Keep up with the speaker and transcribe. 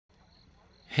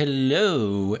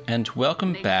Hello, and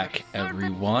welcome back,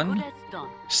 everyone.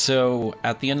 So,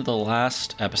 at the end of the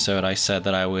last episode, I said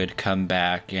that I would come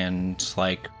back and,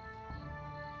 like,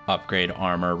 upgrade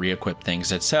armor, re-equip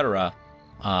things, etc.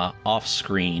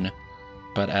 Off-screen.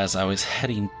 But as I was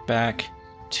heading back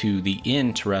to the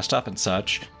inn to rest up and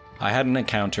such, I had an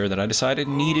encounter that I decided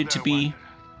needed to be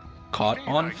caught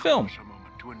on film.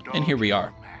 And here we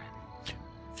are.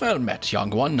 Well met, young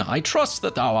one. I trust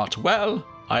that thou art well.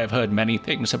 I have heard many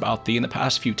things about thee in the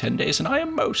past few 10 days, and I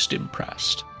am most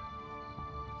impressed.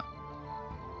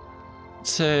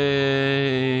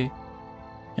 Say...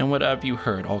 And what have you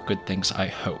heard? All good things, I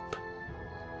hope.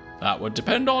 That would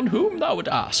depend on whom thou would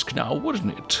ask now,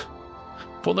 wouldn't it?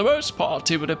 For the most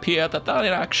part, it would appear that thine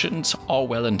actions are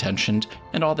well-intentioned,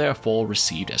 and are therefore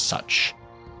received as such.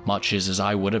 Much is as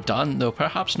I would have done, though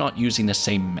perhaps not using the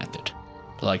same method.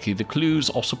 Likely the clues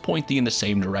also point thee in the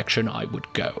same direction I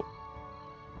would go.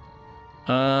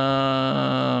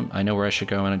 I know where I should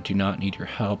go and I do not need your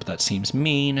help. That seems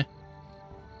mean.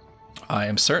 I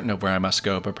am certain of where I must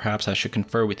go, but perhaps I should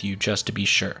confer with you just to be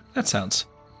sure. That sounds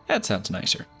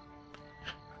nicer.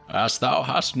 As thou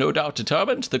hast no doubt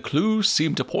determined, the clues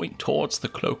seem to point towards the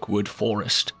Cloakwood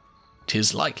Forest.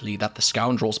 'Tis likely that the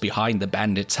scoundrels behind the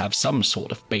bandits have some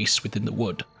sort of base within the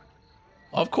wood.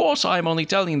 Of course, I am only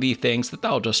telling thee things that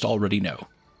thou dost already know.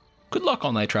 Good luck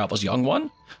on thy travels, young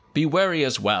one. Be wary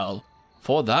as well.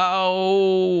 For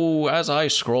thou, as I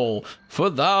scroll,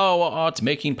 for thou art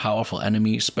making powerful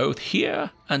enemies both here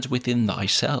and within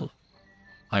thyself.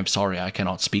 I'm sorry I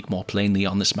cannot speak more plainly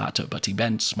on this matter, but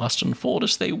events must unfold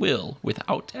as they will,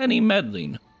 without any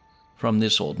meddling from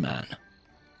this old man.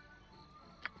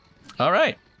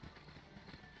 Alright.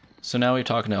 So now we're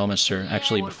talking to Elminster.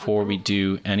 Actually, before we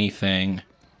do anything,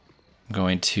 I'm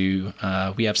going to,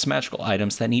 we have some magical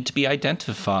items that need to be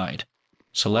identified.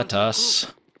 So let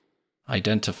us...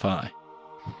 identify.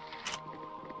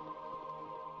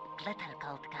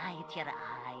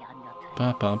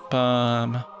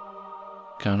 Ba-ba-bum.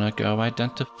 Gonna go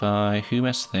identify who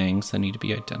has things that need to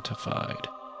be identified.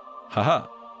 Haha.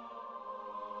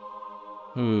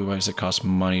 Ooh, why does it cost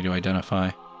money to identify?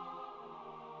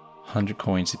 100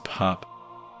 coins a pop.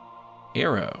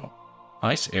 Arrow.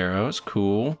 Ice arrows,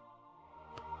 cool.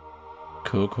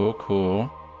 Cool.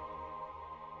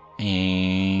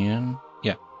 And...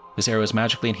 yeah. This arrow is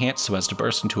magically enhanced so as to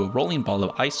burst into a rolling ball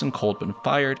of ice and cold when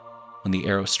fired. When the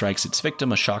arrow strikes its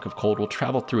victim, a shock of cold will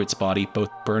travel through its body, both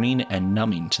burning and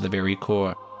numbing to the very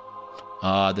core.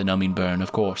 Ah, the numbing burn,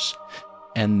 of course.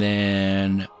 And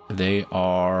then they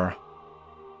are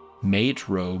Mage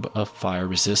Robe of Fire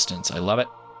Resistance. I love it.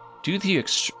 Due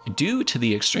to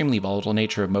the extremely volatile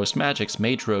nature of most magics,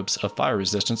 Mage Robes of Fire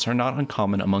Resistance are not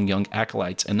uncommon among young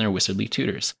acolytes and their wizardly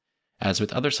tutors. As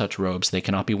with other such robes, they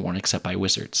cannot be worn except by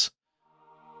wizards.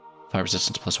 Fire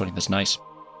resistance plus 20, that's nice.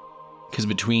 Because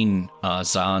between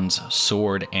Zahn's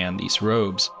sword and these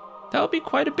robes, that would be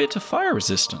quite a bit of fire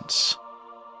resistance.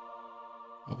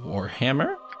 A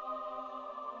warhammer?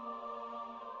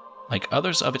 Like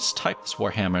others of its type, this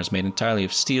warhammer is made entirely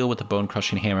of steel with a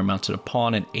bone-crushing hammer mounted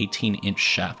upon an 18-inch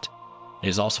shaft. It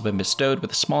has also been bestowed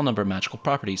with a small number of magical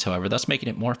properties, however, thus making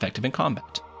it more effective in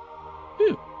combat.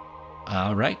 Ooh.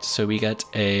 Alright, so we get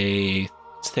a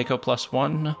Theco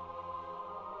 +1.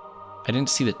 I didn't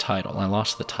see the title. I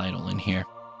lost the title in here.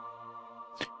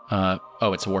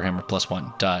 Oh, it's a Warhammer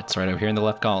 +1. Duh, it's right over here in the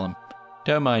left column.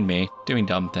 Don't mind me, doing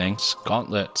dumb things.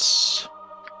 Gauntlets.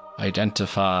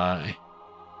 Identify.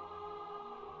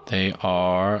 They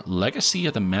are Legacy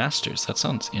of the Masters. That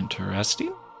sounds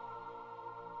interesting.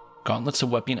 Gauntlets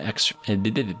of Weapon Expertise.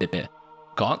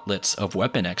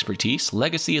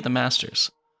 Legacy of the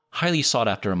Masters. Highly sought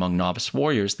after among novice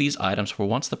warriors, these items were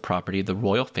once the property of the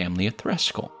royal family of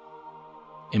Threskull.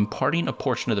 Imparting a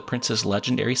portion of the prince's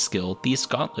legendary skill, these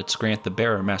gauntlets grant the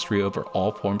bearer mastery over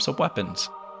all forms of weapons.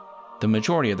 The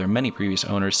majority of their many previous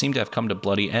owners seem to have come to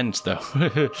bloody ends, though.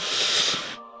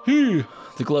 The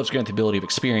gloves grant the ability of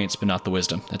experience, but not the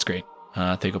wisdom. That's great.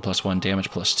 Theco +1,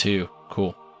 damage +2.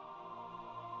 Cool.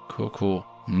 Cool.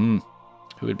 Who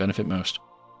would benefit most?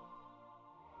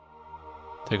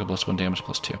 Theco +1, damage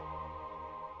 +2.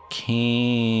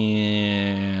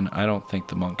 I don't think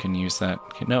the monk can use that.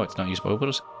 No, it's not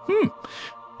usable.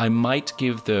 I might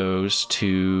give those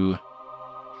to...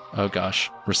 oh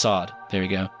gosh, Rasad. There we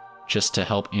go. Just to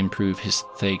help improve his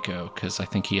Theco, because I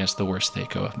think he has the worst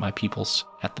Theco of my peoples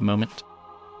at the moment.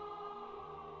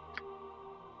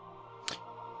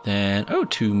 Then,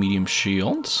 2 medium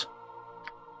shields.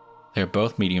 They're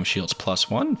both medium shields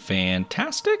 +1.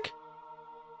 Fantastic.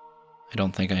 I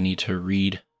don't think I need to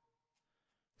read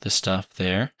the stuff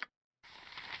there.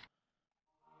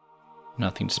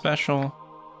 Nothing special.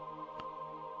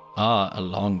 Ah, a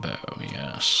longbow,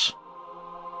 yes.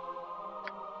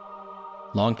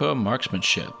 Longbow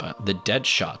marksmanship. The dead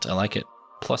shot, I like it.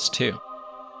 +2.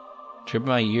 Driven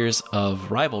by years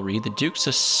of rivalry, the Dukes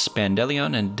of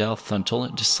Spandelion and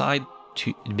Delthuntel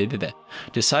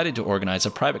decided to organize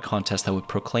a private contest that would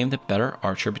proclaim the better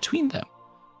archer between them.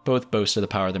 Both boasted the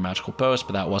power of their magical bows,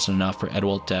 but that wasn't enough for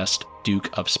Edwald d'Este, Duke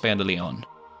of Spandelion.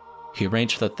 He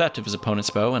arranged for the theft of his opponent's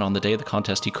bow, and on the day of the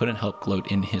contest he couldn't help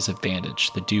gloat in his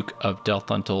advantage. The Duke of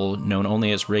Delthuntel, known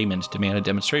only as Raymond, demanded a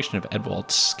demonstration of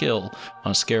Edwald's skill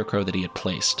on a scarecrow that he had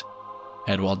placed.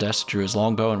 Edwald d'Este drew his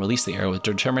longbow and released the arrow with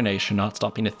determination, not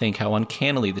stopping to think how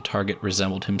uncannily the target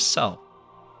resembled himself.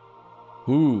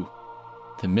 Ooh.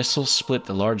 The missile split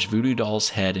the large voodoo doll's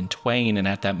head in twain, and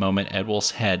at that moment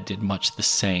Edwald's head did much the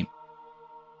same.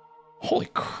 Holy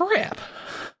crap!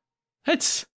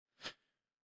 That's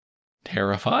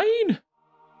terrifying.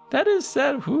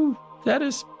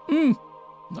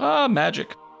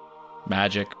 Magic.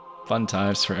 Magic. Fun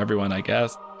times for everyone, I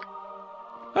guess.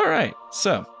 Alright,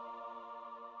 so.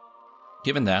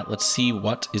 Given that, let's see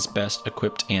what is best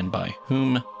equipped and by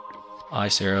whom.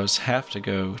 Ice arrows have to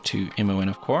go to Imoen,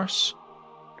 of course.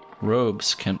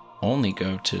 Robes can only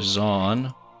go to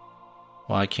Zahn.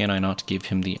 Why can't I not give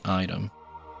him the item?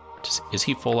 Is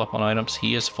he full up on items?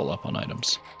 He is full up on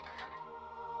items.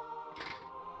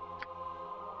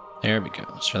 There we go.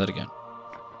 Let's try that again.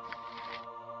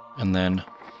 And then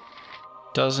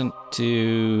doesn't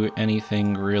do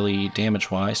anything really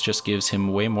damage-wise, just gives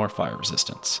him way more fire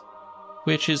resistance.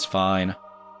 Which is fine,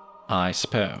 I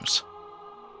suppose.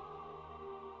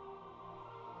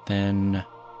 Then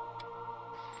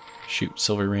shoot,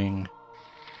 silver ring.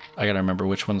 I gotta remember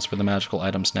which ones were the magical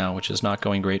items now, which is not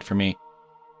going great for me.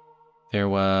 There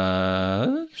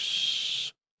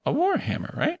was a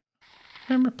warhammer, right?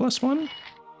 Hammer +1?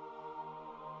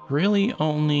 Really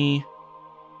only...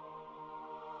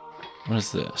 What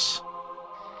is this?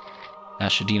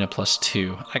 Ashadina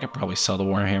 +2. I could probably sell the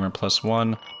warhammer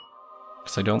 +1.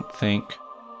 Because I don't think...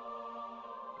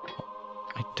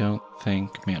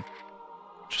 Man,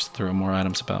 just throw more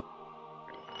items about.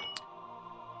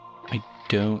 I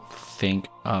don't think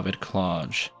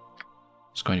Avidklaj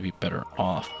is going to be better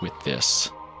off with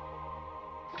this.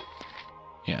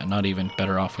 Yeah, not even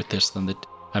better off with this than the...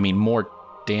 I mean, more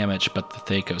damage, but the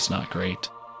Thaco's not great.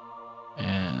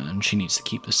 And she needs to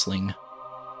keep the sling.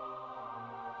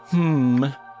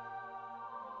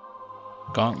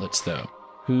 Gauntlets, though.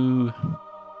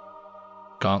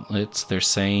 Gauntlets, they're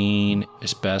saying,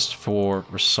 is best for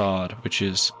Rasad, which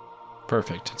is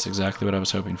perfect. It's exactly what I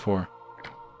was hoping for.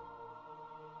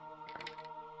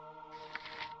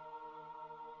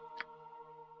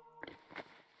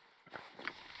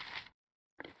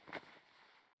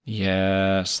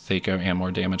 Yes, Thaco and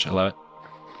more damage. I love it.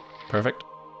 Perfect.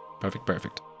 Perfect,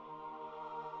 perfect.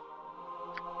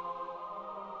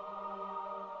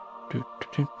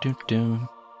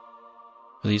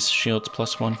 Are these shields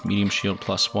 +1? Medium shield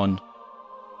 +1.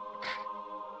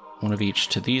 One of each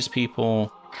to these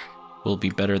people will be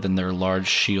better than their large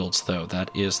shields, though. That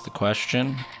is the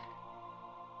question.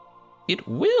 It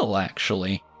will,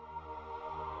 actually.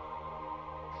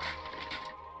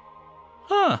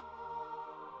 Huh.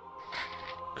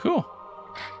 Cool.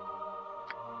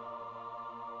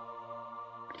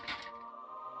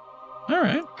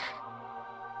 Alright.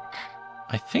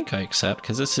 I think I accept,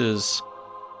 because this is...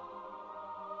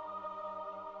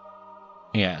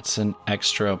 Yeah, it's an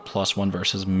extra +1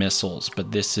 versus missiles,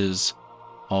 but this is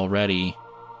already...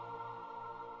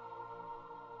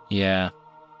 Yeah.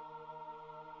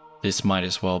 This might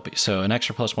as well be. So an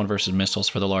extra +1 versus missiles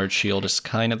for the large shield is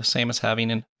kind of the same as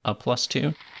having a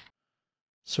 +2.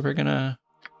 So we're gonna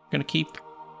keep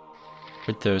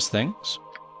with those things.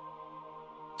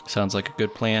 Sounds like a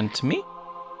good plan to me.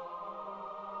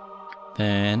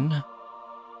 Then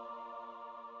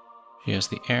she has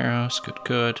the arrows. Good,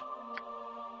 good.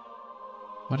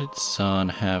 What did Zahn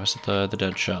have as the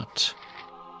dead shot?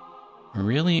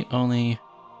 Really only...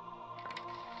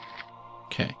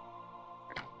 Okay.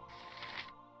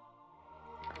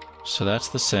 So that's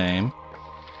the same.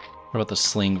 What about the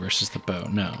sling versus the bow?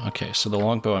 No. Okay, so the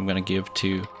longbow I'm going to give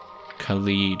to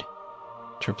Khalid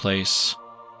to replace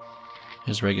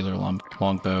his regular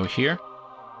longbow here.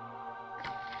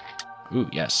 Ooh,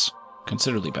 yes.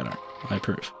 Considerably better. I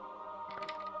approve.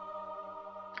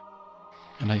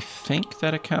 And I think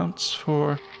that accounts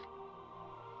for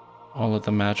all of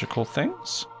the magical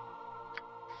things.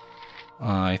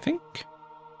 I think.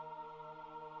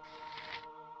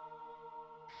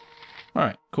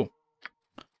 Alright, cool.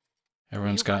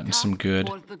 Everyone's gotten some good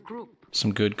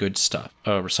stuff.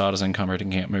 Oh, Rasada's encumbered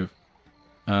and can't move.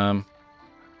 Do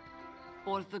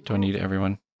I need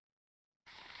everyone?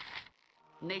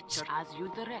 Nature as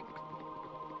you direct.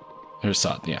 There's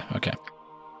Sod, yeah, okay.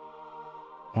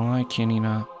 Why can he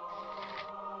not?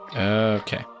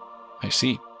 Okay, I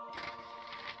see.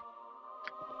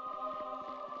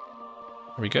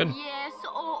 Are we good? Yes,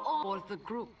 oh, for the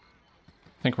group.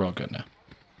 I think we're all good now.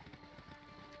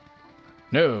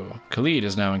 No, Khalid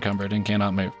is now encumbered and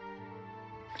cannot move.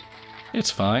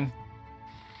 It's fine.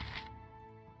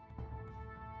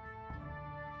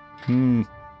 You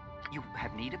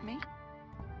have need of me?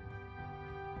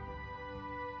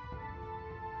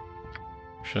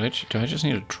 Do I just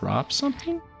need to drop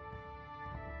something?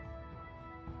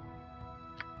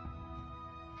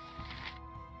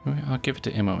 I'll give it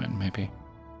to Imoen, maybe.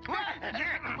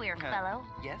 Queer fellow.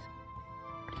 Yes?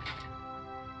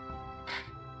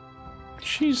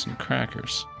 Cheese and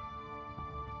crackers.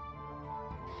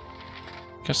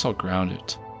 Guess I'll ground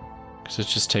it. Because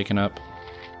it's just taking up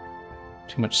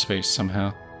too much space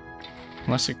somehow.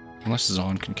 Unless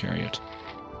Zon can carry it.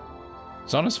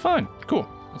 Zon is fine. Cool.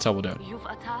 That's how we'll do it. You've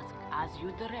a task as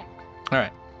you direct.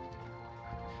 Alright.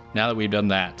 Now that we've done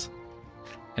that,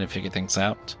 and have figured things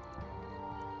out.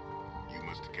 You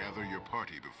must gather your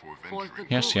party before For venturing.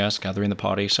 the Yes, yes, gathering the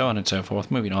party, so on and so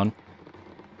forth. Moving on.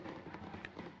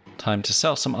 Time to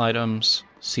sell some items.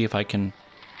 See if I can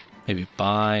maybe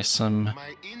buy some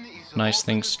My inn is nice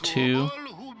open things to too. all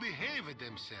who behave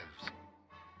themselves.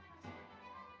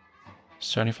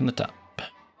 Starting from the top.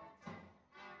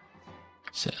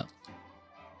 Sell.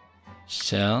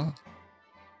 Sell.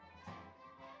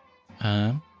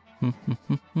 Got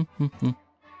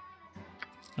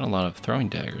a lot of throwing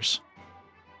daggers.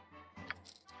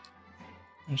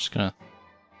 I'm just gonna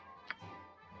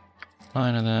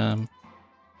 9 of them.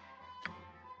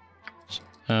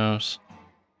 Those.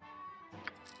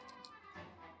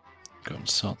 Go and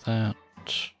sell that.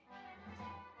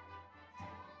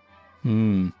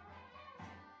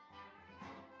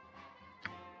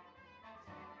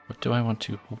 What do I want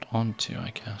to hold on to,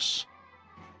 I guess?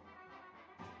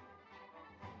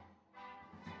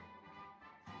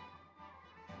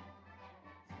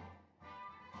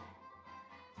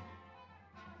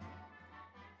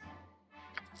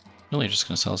 Really just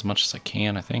gonna sell as much as I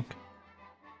can, I think.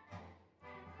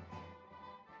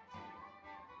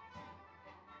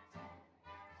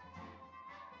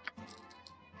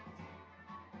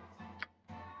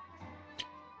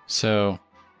 So,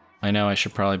 I know I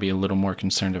should probably be a little more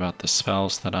concerned about the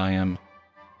spells that I am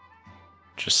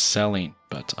just selling,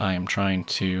 but I am trying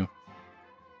to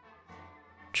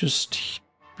just,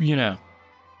 you know,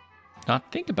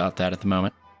 not think about that at the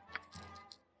moment.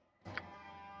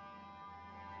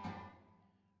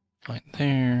 Right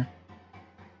there.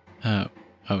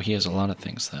 Oh, he has a lot of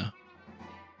things, though.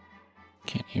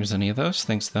 Can't use any of those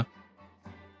things, though.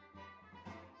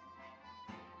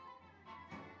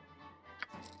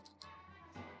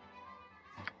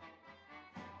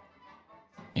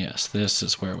 Yes, this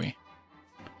is where we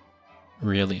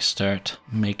really start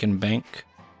making bank.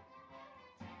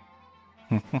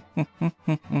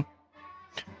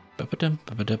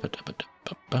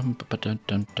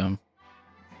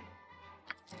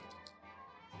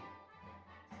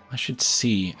 I should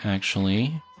see,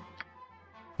 actually,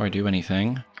 before I do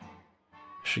anything. I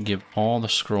should give all the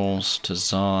scrolls to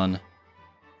Zon,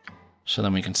 so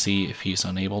then we can see if he's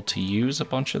unable to use a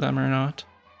bunch of them or not.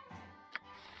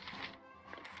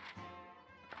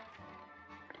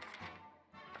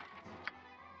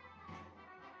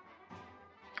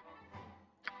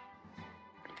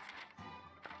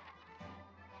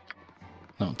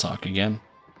 Don't talk again.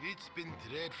 It's been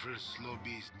dreadful slow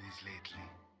business lately.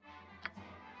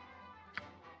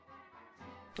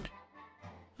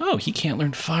 Oh, he can't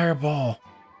learn Fireball.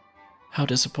 How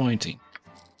disappointing.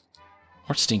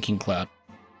 Or Stinking Cloud.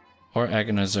 Or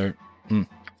Agonizer.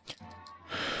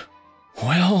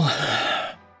 Well,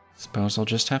 suppose I'll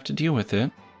just have to deal with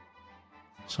it.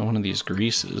 So one of these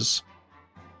greases.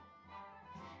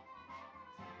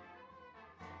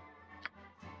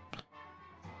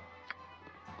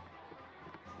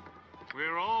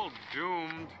 We're all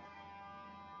doomed.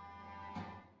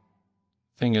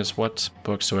 Thing is, what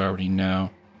books do I already know?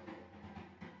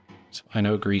 So I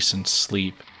know Grease and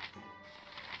Sleep.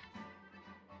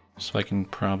 So I can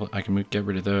get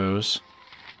rid of those.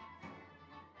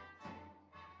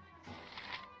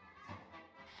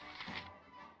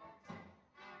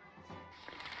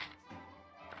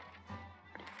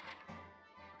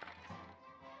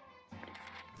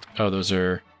 Oh, those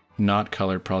are not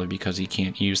colored probably because he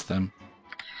can't use them.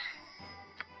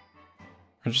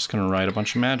 We're just gonna write a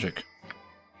bunch of magic.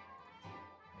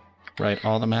 Write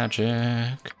all the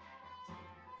magic.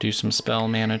 Do some spell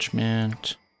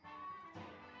management.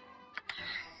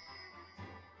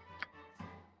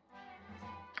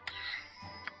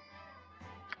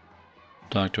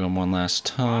 Talk to him one last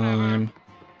time.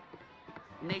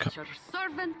 Nature's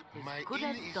servant is My good inn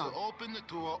as is done. open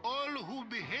to all who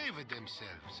behave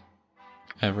themselves.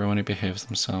 Everyone who behaves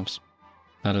themselves.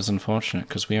 That is unfortunate,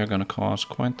 because we are going to cause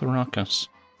quite the ruckus.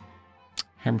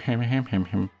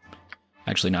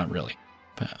 Actually, not really.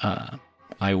 But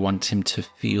I want him to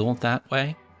feel that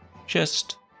way.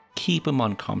 Just keep him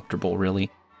uncomfortable, really.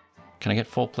 Can I get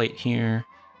full plate here?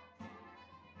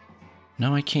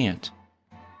 No, I can't.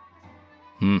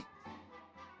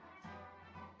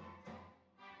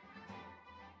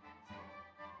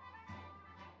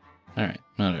 Alright,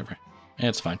 whatever.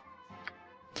 It's fine.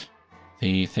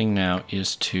 The thing now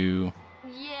is to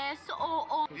Yes,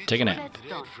 oh. take a nap. That's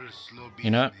done. Dreadful slow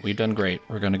You know what? business. We've done great.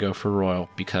 We're going to go for Royal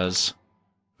because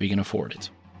we can afford it.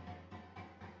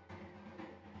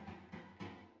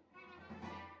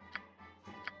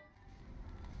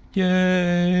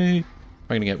 Yay! We're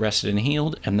going to get rested and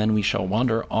healed, and then we shall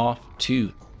wander off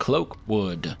to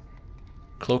Cloakwood.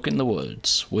 Cloak in the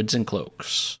woods. Woods and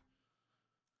cloaks.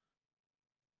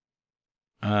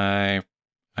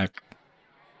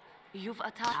 You've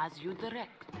attacked as you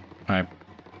direct. I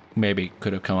maybe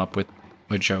could have come up with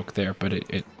a joke there, but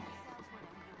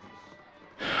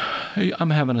I'm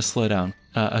having a slow down,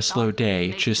 a slow day.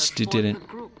 It just it didn't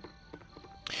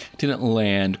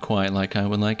land quite like I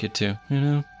would like it to, you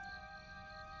know.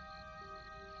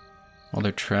 While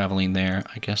they're traveling there,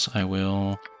 I guess I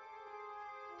will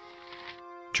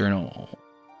journal.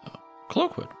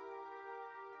 Cloakwood.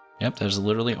 Yep, that's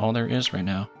literally all there is right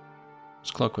now.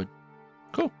 It's Cloakwood.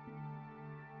 Cool.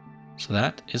 So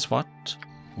that is what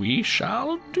we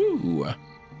shall do.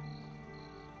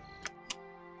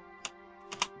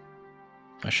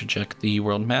 I should check the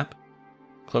world map.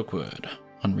 Cloakwood.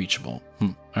 Unreachable.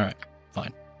 Alright,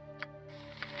 fine.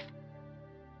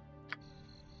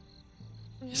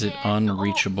 Is it Yes,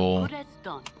 unreachable good as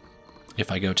done.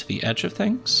 if I go to the edge of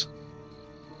things?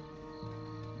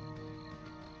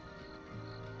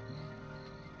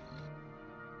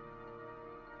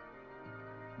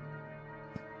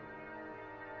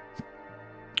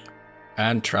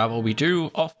 And travel we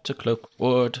do, off to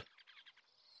Cloakwood.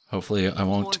 Hopefully I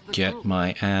won't get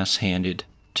my ass handed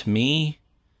to me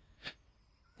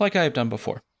like I have done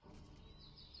before.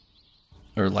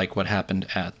 Or like what happened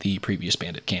at the previous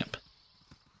bandit camp.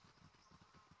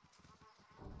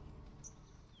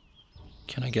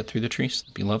 Can I get through the trees?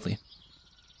 That'd be lovely.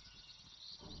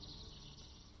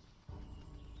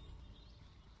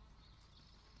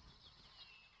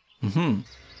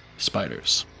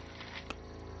 Spiders.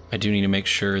 I do need to make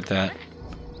sure that,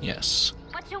 yes,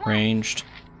 What you want? ranged.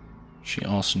 She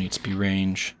also needs to be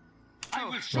range.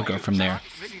 We'll go from there.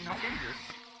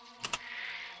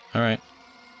 Alright,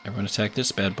 everyone attack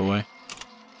this bad boy.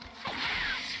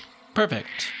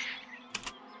 Perfect.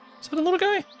 Is that a little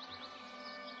guy?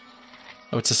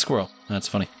 Oh, it's a squirrel. That's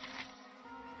funny.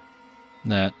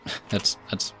 That's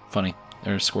funny.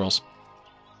 There are squirrels.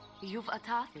 You've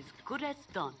attacked as good as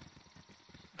done.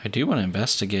 I do want to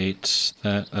investigate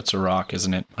that. That's a rock,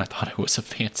 isn't it? I thought it was a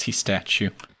fancy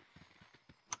statue.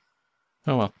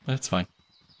 Oh well, that's fine.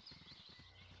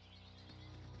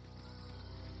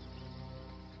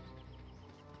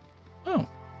 Oh.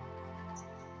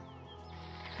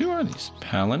 Who are these?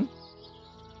 Palin?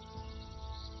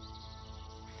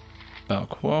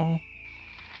 Balquo?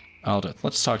 Aldith.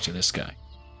 Let's talk to this guy.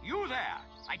 You there!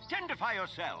 Identify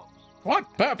yourself!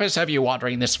 What purpose have you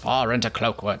wandering this far into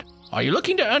Cloakwood? Are you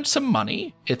looking to earn some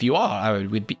money? If you are, I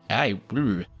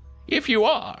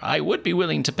would be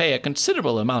willing to pay a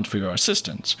considerable amount for your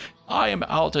assistance. I am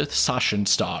Aldith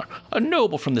Sashenstar, a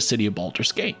noble from the city of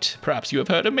Baldur's Gate. Perhaps you have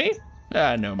heard of me?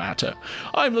 No matter.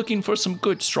 I'm looking for some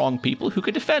good, strong people who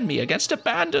could defend me against a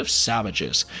band of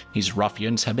savages. These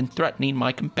ruffians have been threatening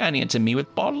my companions and me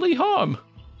with bodily harm.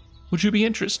 Would you be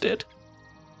interested?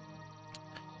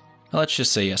 Let's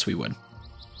just say yes, we would.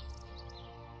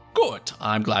 Good.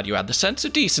 I'm glad you had the sense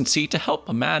of decency to help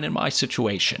a man in my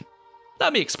situation.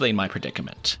 Let me explain my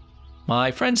predicament.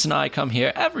 My friends and I come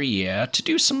here every year to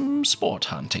do some sport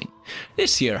hunting.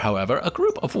 This year, however, a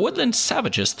group of woodland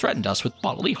savages threatened us with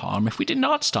bodily harm if we did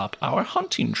not stop our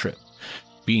hunting trip.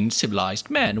 Being civilized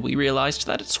men, we realized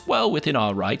that it's well within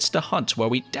our rights to hunt where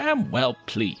we damn well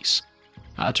please.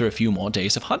 After a few more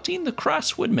days of hunting, the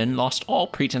crass woodmen lost all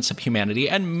pretense of humanity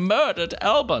and murdered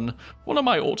Elbun, one of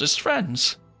my oldest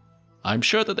friends. I'm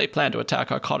sure that they plan to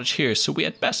attack our cottage here, so we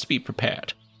had best be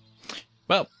prepared.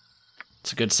 Well,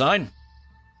 it's a good sign.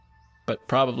 But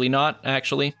probably not,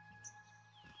 actually.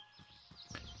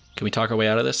 Can we talk our way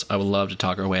out of this? I would love to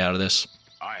talk our way out of this.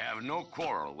 I have no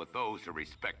quarrel with those who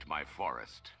respect my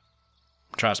forest.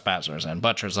 Trespassers and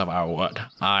butchers of our wood,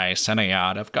 I,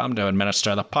 Hinesight, have come to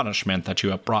administer the punishment that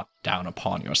you have brought down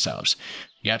upon yourselves.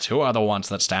 Yet who are the ones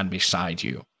that stand beside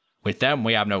you? With them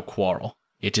we have no quarrel.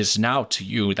 It is now to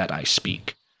you that I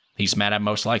speak. These men have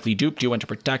most likely duped you into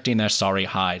protecting their sorry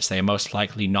hides. They have most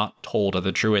likely not told of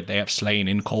the druid they have slain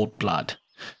in cold blood.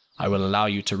 I will allow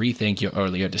you to rethink your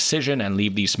earlier decision and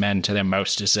leave these men to their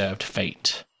most deserved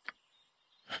fate.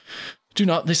 Do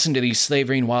not listen to these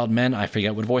slavering wild men. I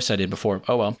forget what voice I did before.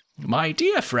 Oh well. My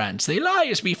dear friends, they lie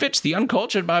as befits the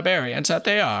uncultured barbarians that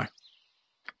they are.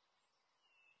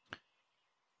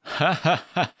 Ha ha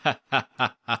ha ha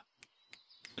ha ha.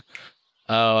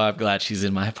 Oh, I'm glad she's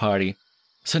in my party.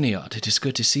 Hinesight, it is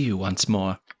good to see you once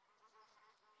more.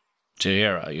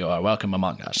 Jaheira, you are welcome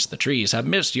among us. The trees have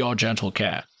missed your gentle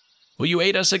care. Will you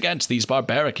aid us against these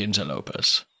barbaric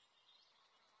interlopers?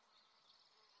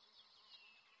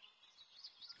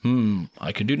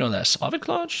 I could do no less.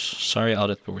 Avidklaj? Sorry,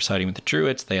 Aldith, but we're siding with the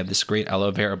druids. They have this great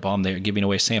aloe vera balm they are giving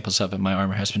away samples of, and my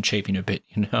armor has been chafing a bit,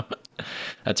 you know?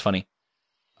 That's funny.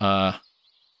 Why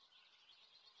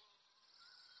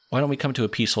don't we come to a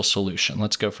peaceful solution?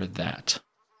 Let's go for that.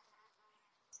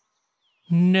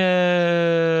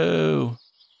 No!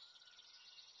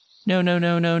 No, no,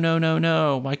 no, no, no, no,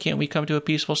 no. Why can't we come to a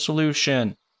peaceful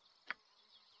solution?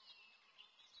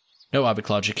 No,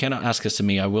 Avidklaj, you cannot ask this of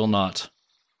me. I will not.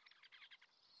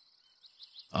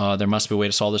 There must be a way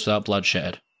to solve this without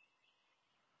bloodshed.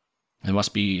 They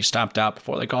must be stamped out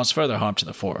before they cause further harm to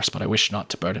the forest, but I wish not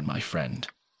to burden my friend.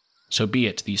 So be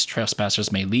it, these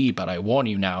trespassers may leave, but I warn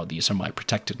you now, these are my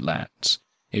protected lands.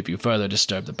 If you further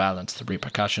disturb the balance, the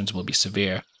repercussions will be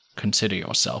severe. Consider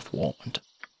yourself warned.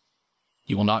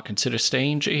 You will not consider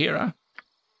staying, Jaheira?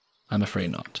 I'm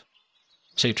afraid not.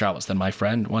 Safe travels then, my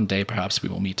friend. One day perhaps we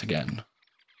will meet again.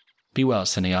 Be well,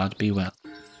 Hinesight, be well.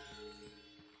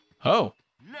 Oh,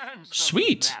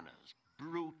 sweet!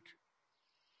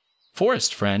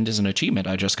 Forest friend is an achievement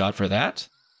I just got for that,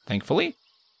 thankfully.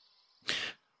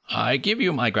 I give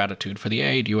you my gratitude for the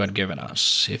aid you had given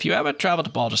us. If you ever travel to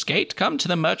Baldur's Gate, come to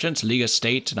the Merchants League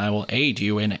Estate and I will aid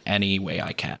you in any way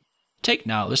I can. Take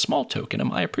now this small token of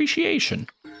my appreciation.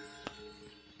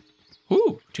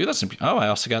 Ooh, 2,000. Oh, I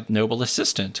also got Noble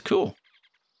Assistant. Cool.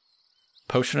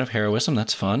 Potion of Heroism,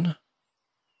 that's fun.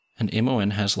 And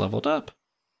Imoen has leveled up.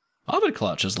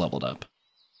 Avidklaj has leveled up.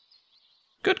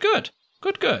 Good, good.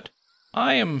 Good, good.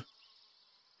 I am...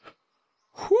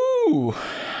 Whew.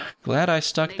 Glad I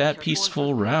stuck that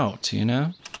peaceful route, you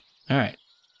know? Alright.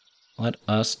 Let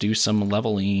us do some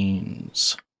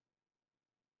levelings.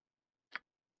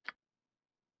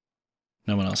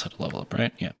 No one else had to level up,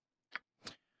 right? Yeah.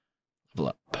 Level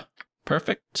up.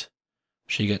 Perfect.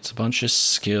 She gets a bunch of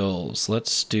skills.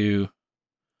 Let's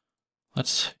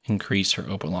increase her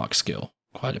overlock skill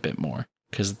quite a bit more,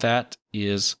 because that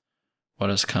is what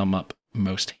has come up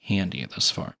most handy thus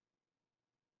far.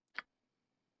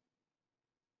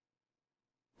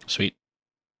 Sweet.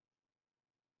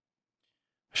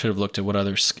 I should have looked at what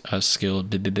other I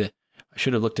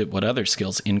should have looked at what other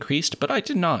skills increased, but I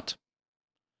did not.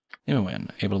 Imoen,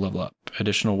 able to level up.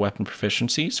 Additional weapon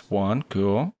proficiencies, 1,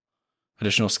 cool.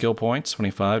 Additional skill points,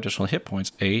 25. Additional hit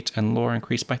points, 8. And lore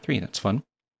increased by 3, that's fun.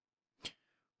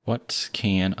 What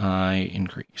can I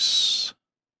increase?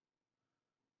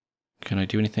 Can I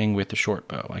do anything with the short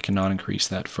bow? I cannot increase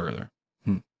that further.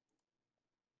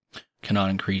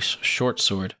 Cannot increase short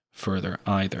sword further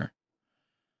either.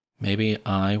 Maybe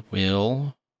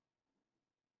I'll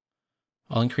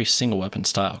increase single weapon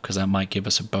style, because that might give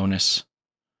us a bonus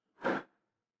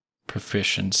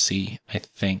proficiency, I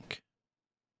think.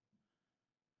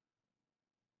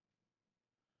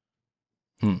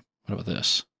 What about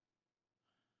this?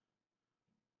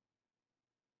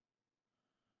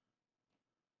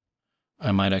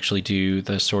 I might actually do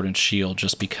the sword and shield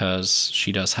just because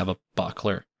she does have a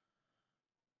buckler.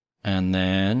 And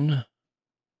then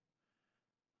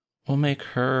we'll make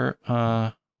her,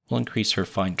 we'll increase her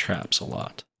find traps a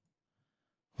lot,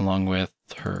 along with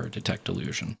her detect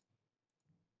illusion.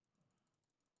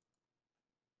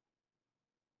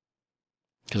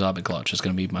 Because Avidklaj is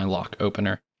going to be my lock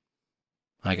opener.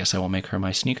 I guess I will make her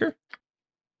my sneaker.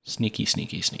 Sneaky,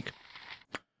 sneaky, sneak.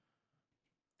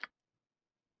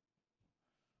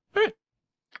 All right.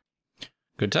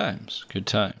 Good times, good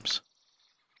times.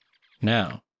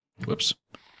 Now, whoops.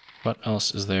 What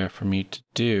else is there for me to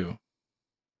do?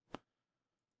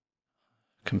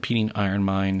 Competing iron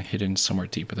mine hidden somewhere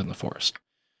deep within the forest.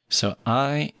 So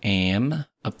I am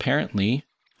apparently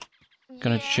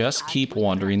going to just keep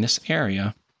wandering this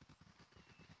area.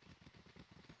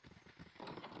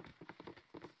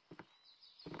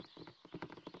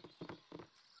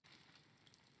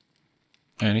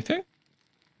 Anything?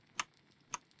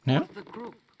 No? The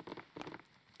group.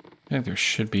 I think there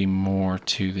should be more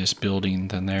to this building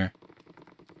than there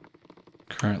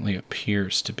currently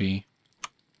appears to be.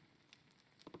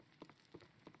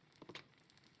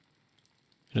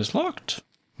 It is locked.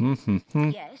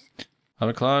 Yes,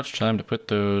 Avidklaj, time to put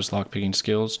those lockpicking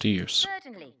skills to use.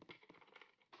 certainly.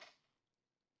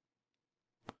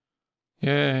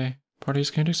 Yay, parties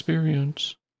gained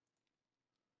experience.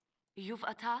 You've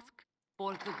a task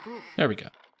for the group. There we go.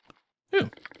 Ooh.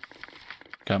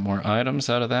 Got more items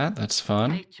out of that, that's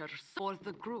fun. Nature for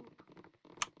the group.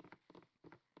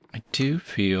 I do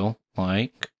feel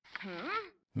like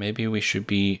maybe we should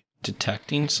be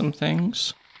detecting some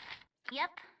things. Yep.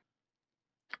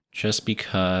 Just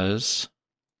because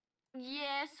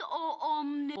Yes,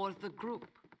 for the group.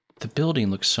 the building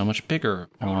looks so much bigger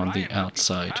on the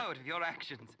outside. Proud of your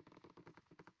actions.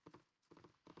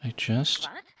 I just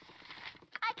What?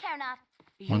 I care not.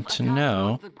 want to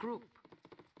know The group.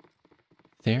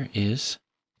 there is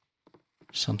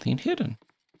something hidden.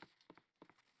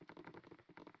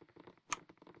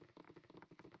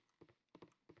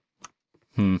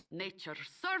 Nature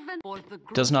servant for the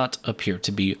group. Does not appear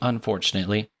to be,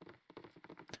 unfortunately.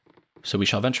 So we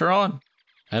shall venture on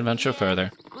and venture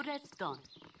further, Good as done.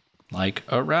 like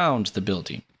around the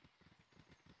building.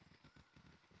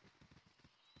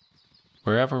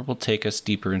 Wherever will take us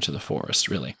deeper into the forest,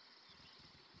 really.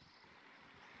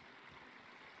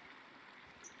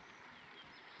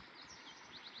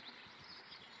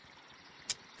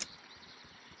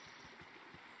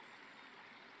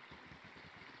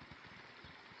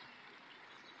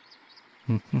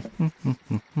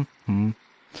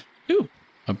 Ooh,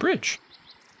 a bridge.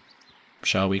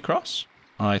 Shall we cross?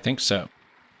 I think so.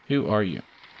 Who are you?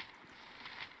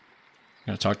 I'm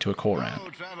gonna talk to a Koran. Hello,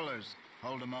 travelers.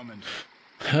 Hold a moment.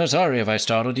 Sorry if I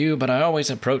startled you, but I always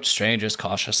approach strangers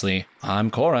cautiously.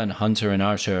 I'm Koran, hunter and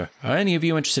archer. Are any of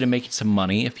you interested in making some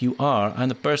money? If you are, I'm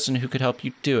the person who could help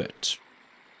you do it.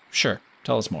 Sure,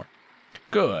 tell us more.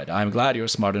 Good, I'm glad you're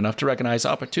smart enough to recognize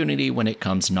opportunity when it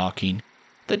comes knocking.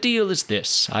 The deal is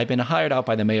this. I've been hired out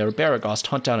by the mayor Baragos to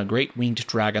hunt down a great winged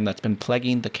dragon that's been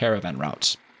plaguing the caravan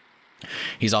routes.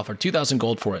 He's offered 2,000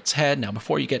 gold for its head. Now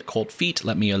before you get cold feet,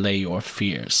 let me allay your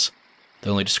fears. The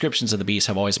only descriptions of the beast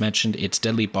have always mentioned its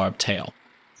deadly barbed tail.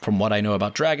 From what I know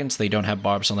about dragons, they don't have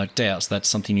barbs on their tails. That's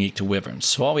something unique to wyverns.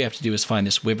 So all we have to do is find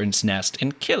this wyvern's nest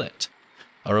and kill it.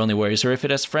 Our only worries are if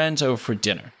it has friends over for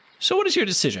dinner. So what is your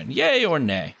decision? Yay or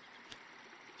nay?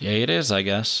 Yay it is, I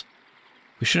guess.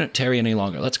 We shouldn't tarry any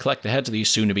longer. Let's collect the heads of these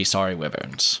soon-to-be sorry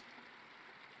wyverns.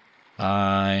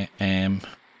 I am...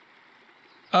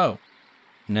 Oh.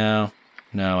 No.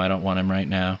 No, I don't want him right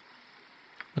now.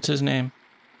 What's his name?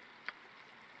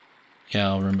 Yeah,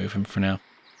 I'll remove him for now.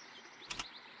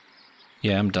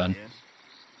 Yeah, I'm done. Yes.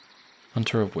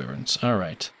 Hunter of wyverns.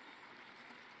 Alright.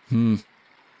 You've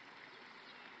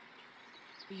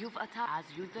attacked as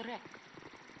you direct.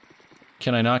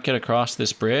 Can I not get across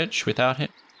this bridge without him?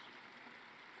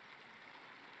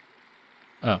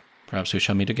 Oh, perhaps we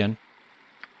shall meet again.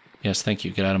 Yes, thank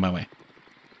you. Get out of my way.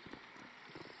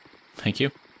 Thank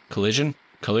you. Collision.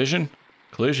 Collision.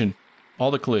 Collision.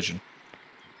 All the collision.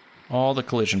 All the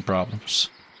collision problems.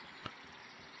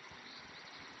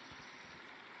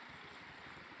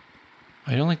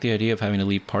 I don't like the idea of having to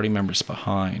leave party members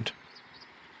behind.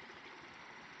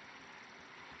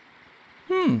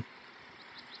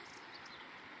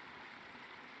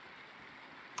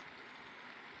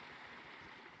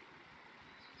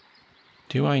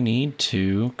 Do I need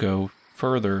to go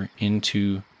further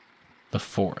into the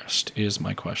forest, is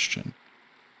my question.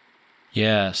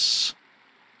 Yes.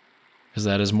 Because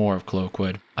that is more of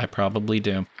Cloakwood. I probably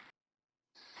do.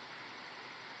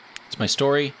 It's my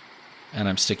story, and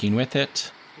I'm sticking with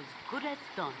it. As good as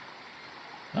done.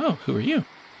 Oh, who are you?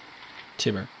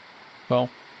 Tibber. Well,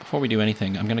 before we do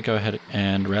anything, I'm going to go ahead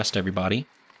and rest everybody.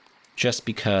 Just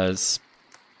because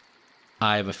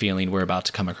I have a feeling we're about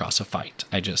to come across a fight.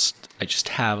 I just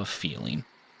have a feeling.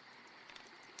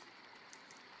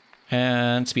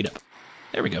 And speed up.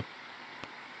 There we go.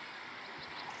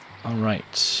 All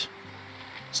right.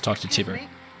 Let's talk to Tibber.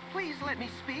 Please let me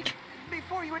speak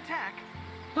before you attack.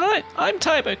 Hi, I'm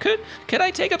Tibber. Could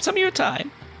I take up some of your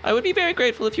time? I would be very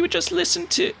grateful if you would just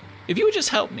if you would just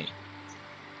help me.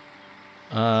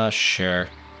 Sure.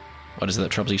 What is it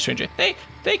that troubles you, stranger? Hey,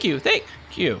 thank you.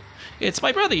 It's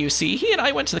my brother, you see. He and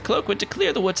I went to the Cloakwood to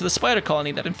clear the woods of the spider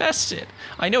colony that infested.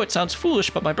 I know it sounds foolish,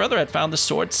 but my brother had found the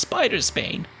sword Spider's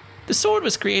Bane. The sword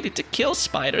was created to kill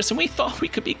spiders, and we thought we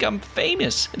could become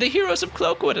famous, the heroes of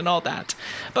Cloakwood and all that.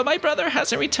 But my brother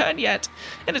hasn't returned yet,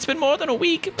 and it's been more than a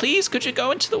week. Please, could you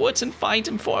go into the woods and find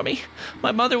him for me?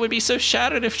 My mother would be so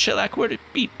shattered if Shellac were to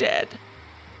be dead.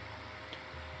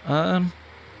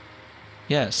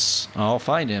 Yes, I'll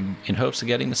find him in hopes of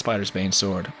getting the Spider's Bane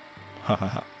sword. Ha ha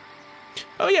ha.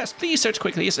 Oh yes, please search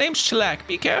quickly. His name's Shellac.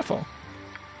 Be careful.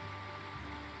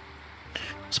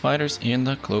 Spiders in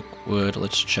the Cloakwood.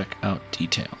 Let's check out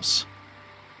details.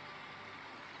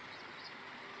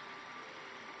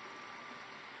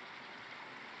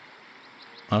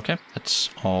 Okay, that's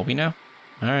all we know.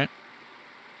 Alright.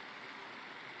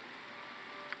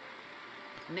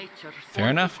 Fair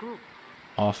enough.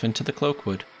 Off into the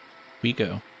Cloakwood we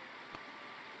go.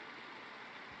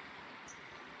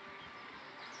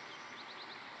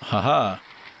 Haha.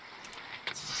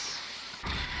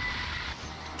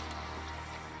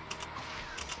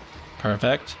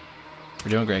 Perfect.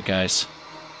 We're doing great, guys.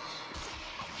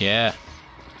 Yeah.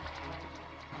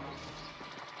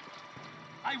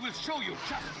 I will show you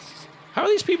justice. How are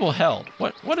these people held?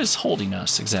 What is holding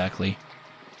us exactly?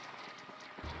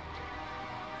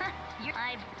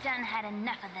 I've done had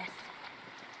enough of this.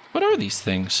 What are these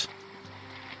things?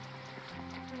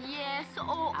 Yes,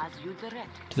 oh, as you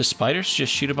direct. Do the spiders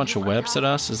just shoot a bunch of webs at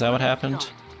us? Is that what happened?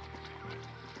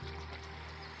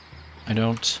 I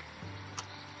don't...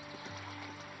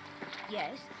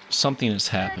 Yes. Something has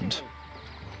happened.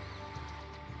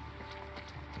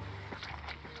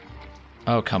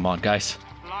 Oh, come on, guys.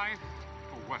 Life?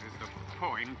 What is the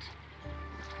point?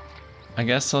 I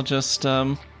guess I'll just,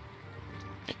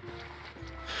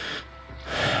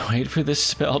 wait for this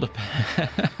spell to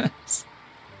pass.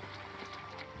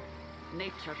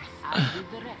 Nature, as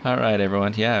you direct. Alright,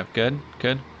 everyone. Yeah, good,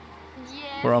 good.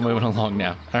 Yes, We're all moving along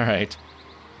now. Alright.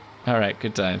 Alright,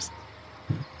 good times.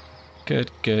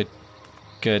 Good, good,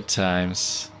 good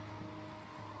times.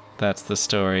 That's the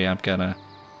story I'm gonna...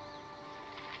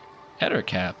 Header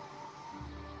cap.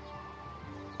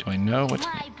 Do I know what...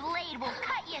 My blade will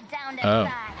cut you down to Oh.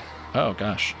 size. Oh,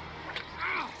 gosh.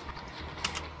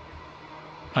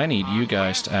 I need you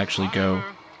guys to actually go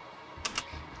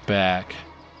back.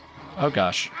 Oh,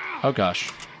 gosh. Oh, gosh.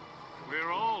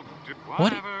 We're all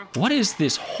What? What is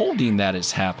this holding that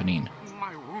is happening?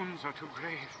 My wounds are too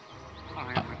grave.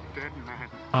 I am a dead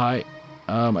man.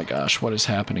 Oh my gosh, what is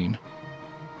happening?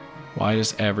 Why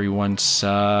does everyone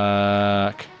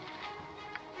suck?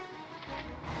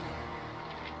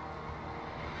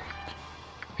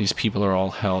 These people are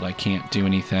all held. I can't do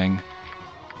anything.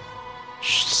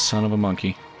 Son of a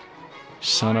monkey.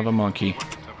 Son of a monkey.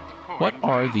 What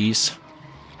are these?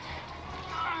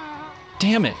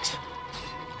 Damn it!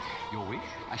 Your wish,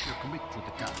 I shall commit to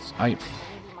the task. I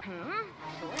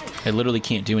literally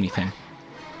can't do anything.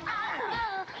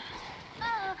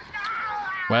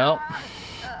 Well,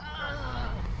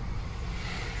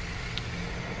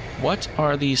 what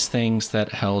are these things that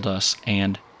held us,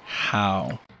 and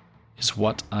how is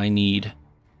what I need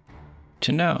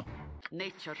to know.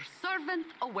 Nature's servant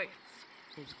awaits.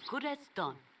 As good as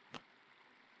done.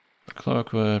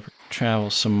 Cloakwood, travel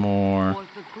some more. For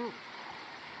the group.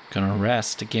 Gonna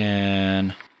rest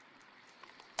again.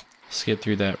 Let's get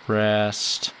through that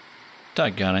rest.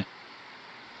 Doggone it.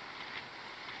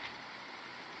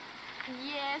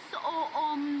 Yes, oh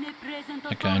omnipresent.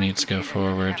 That guy needs to go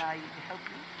forward. Can I help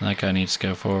you? That guy needs to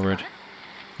go forward.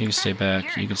 You can stay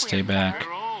back. You can stay back.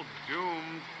 We're all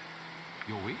doomed.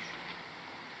 Your wish?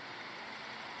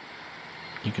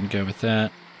 You can go with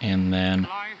that. And then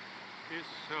Life is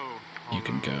so you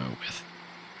can hollow. go with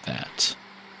that.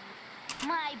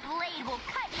 My blade will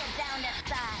cut you down to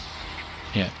size.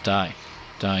 Yeah, die.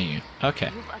 Die you.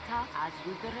 Okay. You've attacked as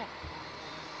you direct.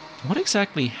 What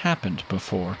exactly happened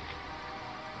before?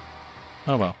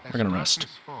 Oh well, we're gonna rest.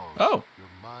 Darkness falls, Oh. Your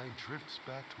mind drifts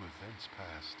back to events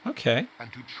past, Okay.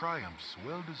 and to triumphs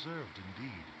well deserved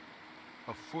indeed.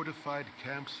 A fortified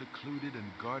camp secluded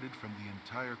and guarded from the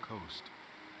entire coast,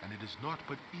 and it is naught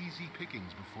but easy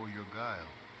pickings before your guile.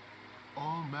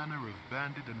 All manner of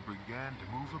bandit and brigand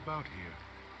move about here,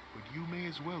 but you may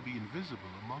as well be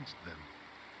invisible amongst them.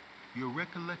 Your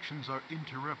recollections are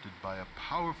interrupted by a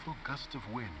powerful gust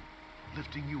of wind,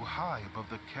 lifting you high above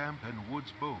the camp and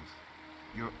woods both.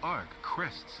 Your arc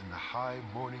crests in the high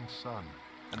morning sun,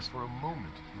 and for a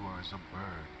moment you are as a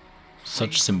bird. Such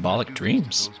free from symbolic your duties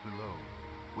dreams. to those below.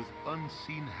 With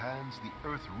unseen hands, the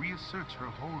earth reasserts her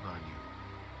hold on you,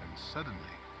 and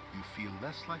suddenly you feel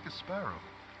less like a sparrow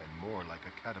and more like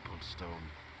a catapult stone.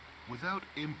 Without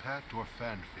impact or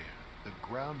fanfare, the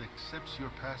ground accepts your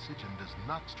passage and does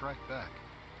not strike back.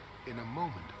 In a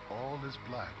moment, all is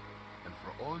black, and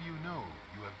for all you know,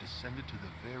 you have descended to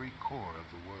the very core of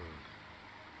the world.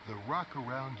 The rock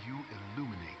around you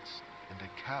illuminates, and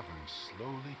a cavern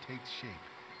slowly takes shape.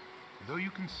 Though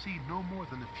you can see no more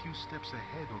than a few steps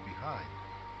ahead or behind,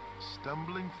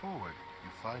 stumbling forward, you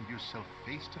find yourself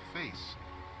face to face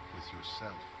with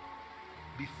yourself.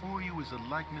 Before you is a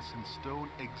likeness in stone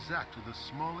exact to the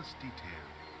smallest detail.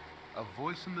 A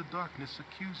voice in the darkness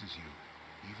accuses you,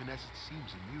 even as it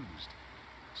seems amused.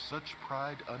 Such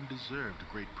pride undeserved,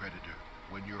 great predator,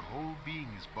 when your whole being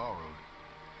is borrowed.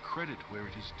 Credit where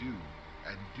it is due,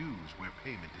 and dues where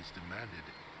payment is demanded.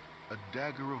 A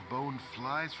dagger of bone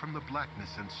flies from the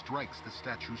blackness and strikes the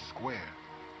statue square.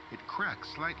 It cracks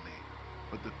slightly,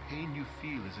 but the pain you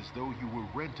feel is as though you were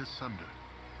rent asunder.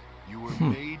 You were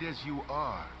made as you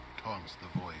are, taunts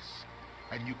the voice,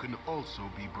 and you can also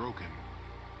be broken.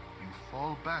 You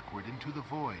fall backward into the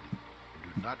void,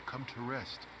 and do not come to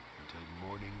rest until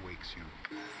morning wakes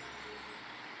you.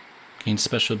 Gain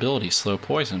special ability, slow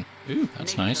poison. Ooh,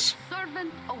 that's nice.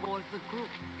 Servant award the group.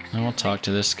 Then we'll talk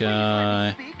to this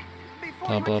guy.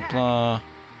 Blah, blah, blah.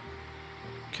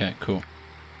 Okay, cool.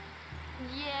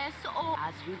 Yes, or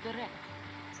as you direct.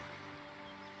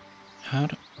 How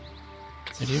do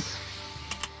I do?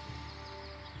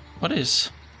 What is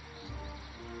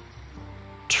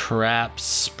trap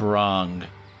sprung?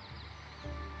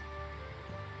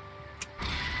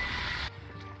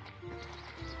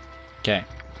 Okay.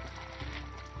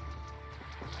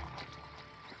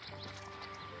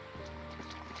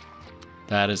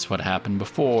 That is what happened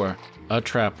before. A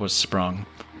trap was sprung.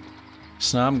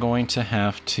 So now I'm going to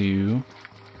have to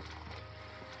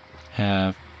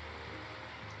have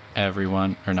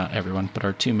everyone, or not everyone, but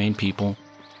our two main people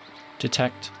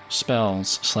detect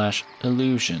spells /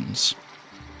 illusions.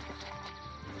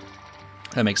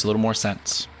 That makes a little more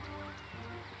sense.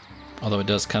 Although it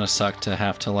does kind of suck to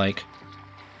have to, like,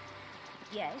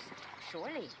 Yes,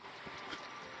 surely.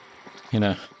 you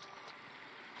know,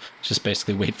 just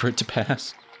basically wait for it to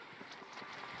pass.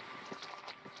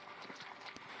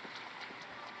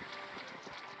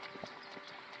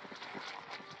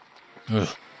 Ugh.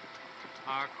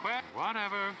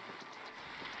 Whatever.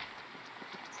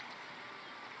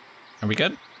 Are we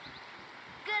good?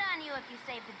 Good on you if you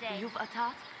saved the day. You've a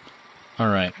task?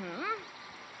 Alright. Hmm?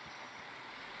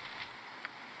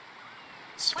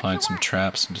 Let's What find you some want?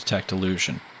 traps and detect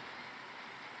illusion.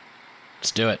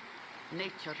 Let's do it.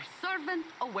 Nature's servant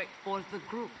await for the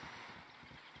group.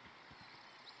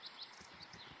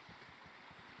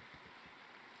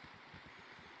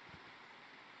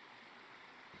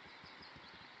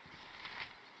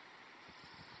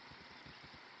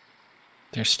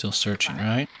 They're still searching,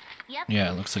 right? Yep.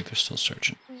 Yeah, it looks like they're still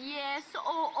searching. Yes,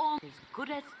 as good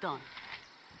as done.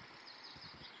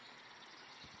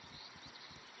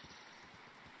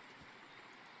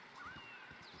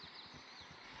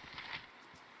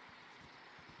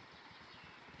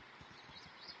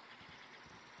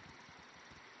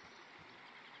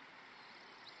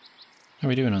 How are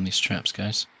we doing on these traps,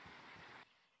 guys?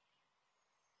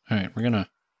 Alright, we're gonna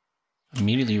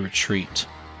immediately retreat.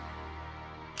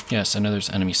 Yes, I know there's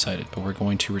enemy sighted, but we're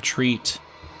going to retreat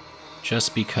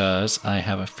just because I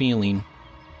have a feeling.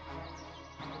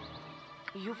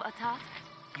 You've a task?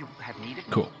 You have needed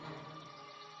Cool.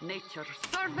 Nature's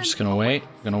servant. I'm just gonna wait.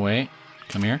 Gonna wait.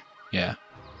 Come here. Yeah.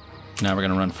 Now we're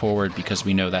gonna run forward because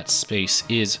we know that space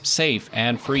is safe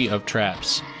and free of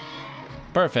traps.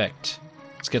 Perfect.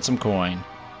 Let's get some coin.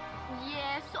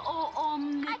 Yes,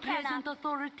 omnipresent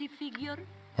authority figure.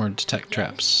 Or detect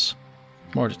traps.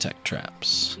 More detect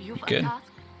traps. You've Good. a task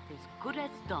as good as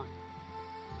done.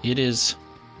 It is.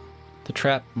 The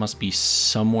trap must be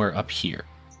somewhere up here.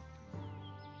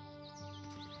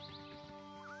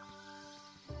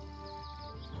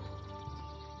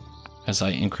 As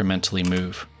I incrementally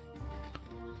move.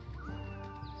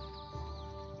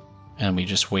 And we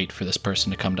just wait for this person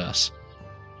to come to us.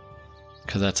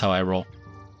 Because that's how I roll.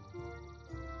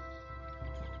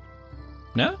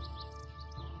 No?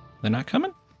 They're not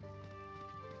coming?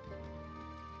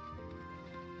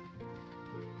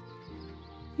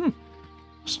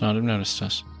 Must not have noticed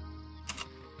us.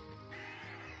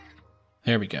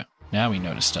 There we go. Now he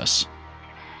noticed us.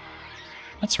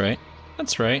 That's right.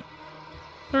 That's right.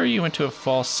 Lure you into a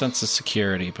false sense of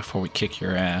security before we kick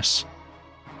your ass.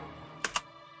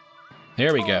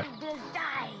 There we go.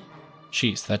 Die.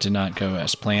 Jeez, that did not go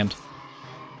as planned.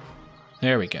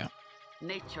 There we go.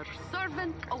 Nature's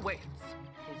servant awaits.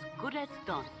 As good as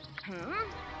done.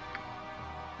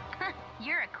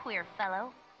 You're a queer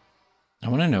fellow. I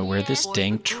want to know where this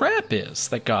dang trap is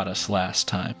that got us last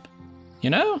time. You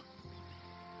know?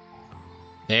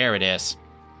 There it is.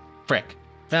 Frick.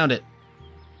 Found it.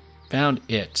 Found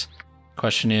it.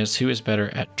 Question is, who is better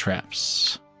at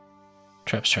traps?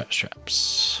 Traps.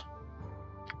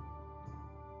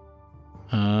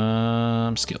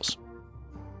 Skills.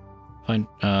 Fine.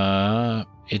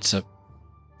 It's a...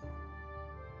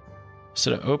 Is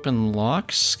it an open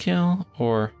lock skill,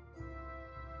 or...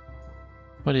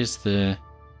 What is the...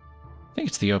 I think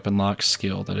it's the open lock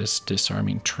skill that is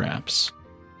disarming traps.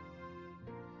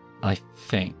 I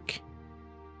think.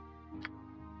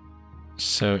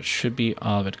 So it should be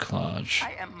Avidklaj.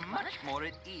 I am much more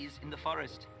at ease in the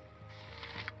forest.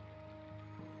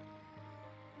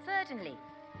 Certainly.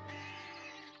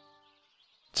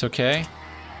 It's okay.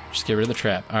 Just get rid of the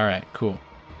trap. Alright, cool.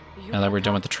 Now that we're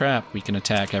done with the trap, we can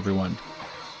attack everyone.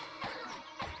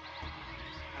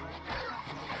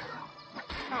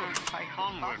 Oh, my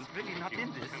heart's really not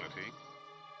in this.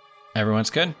 Everyone's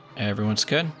good? Everyone's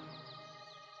good?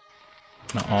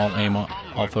 Now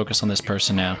all focus on this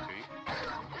person now.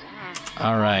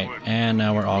 Alright, and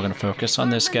now we're all gonna focus on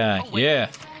this guy.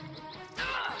 Yeah!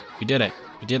 We did it.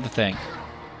 We did the thing.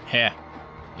 Yeah.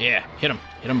 Yeah, hit him.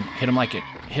 Hit him like it.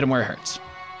 Hit him where it hurts.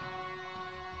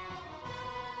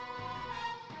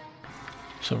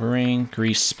 Silver ring,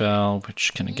 grease spell,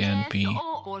 which can again be...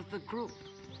 Or the group.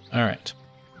 Alright.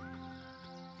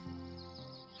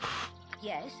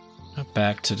 Yes.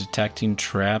 Back to detecting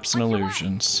traps and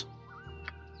illusions.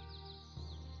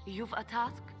 You've a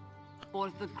task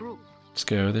or the group. Let's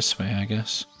go this way, I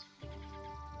guess.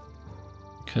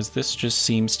 Because this just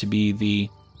seems to be the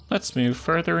let's move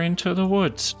further into the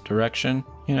woods direction,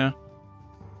 you know?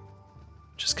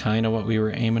 Just kind of what we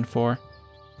were aiming for.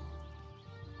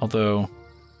 Although,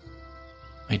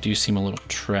 I do seem a little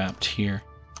trapped here.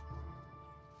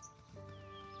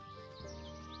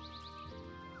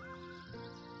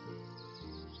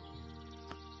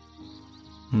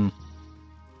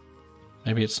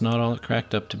 Maybe it's not all it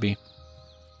cracked up to be.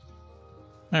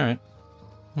 Alright,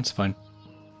 that's fine.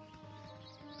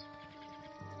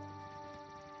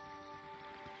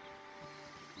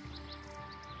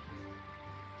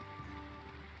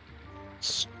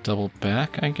 Let's double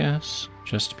back, I guess,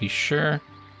 just to be sure.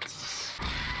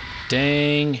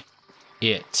 Dang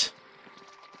it.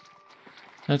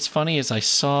 That's funny, is I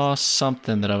saw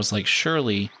something that I was like,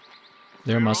 surely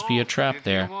there must be a trap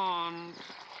there.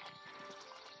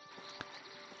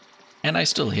 And I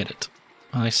still hit it.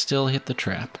 I still hit the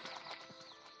trap.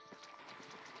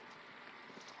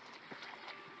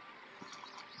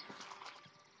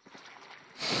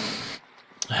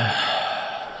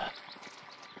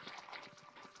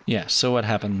 Yeah, so what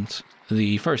happened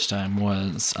the first time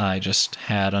was I just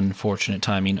had unfortunate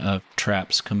timing of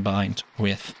traps combined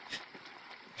with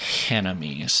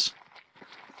enemies.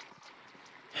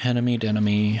 Enemy,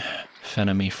 denemy,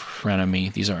 frenemy,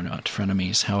 frenemy. These are not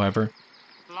frenemies, however.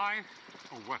 Life?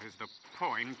 What is the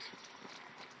point?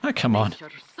 Ah, come on. Your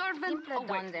servant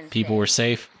awaits. People were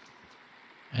safe,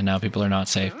 and now people are not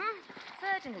safe.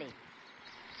 Certainly.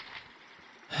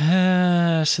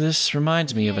 So this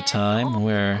reminds me of a time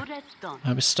where Good as done.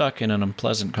 I was stuck in an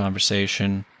unpleasant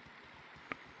conversation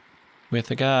with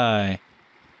a guy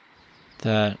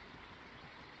that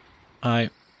I'm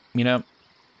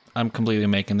completely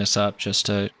making this up just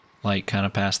to, like, kind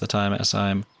of pass the time as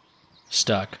I'm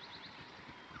stuck.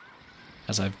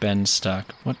 As I've been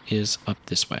stuck. What is up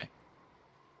this way?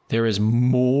 There is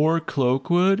more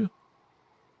Cloakwood?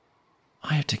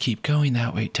 I have to keep going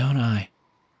that way, don't I?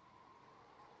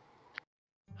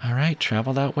 Alright,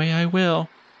 travel that way I will.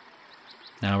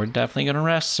 Now we're definitely going to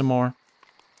rest some more.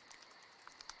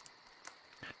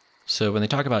 So when they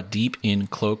talk about deep in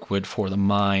Cloakwood for the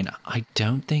mine, I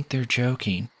don't think they're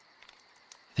joking.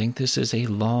 I think this is a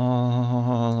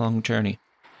long journey.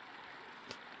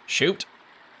 Shoot!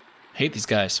 Hate these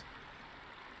guys.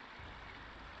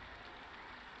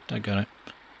 Doggone it.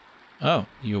 Oh,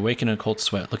 you awaken in a cold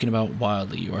sweat, looking about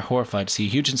wildly. You are horrified to see a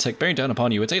huge insect bearing down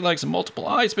upon you. Its 8 legs and multiple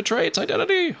eyes betray its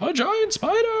identity. A giant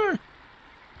spider!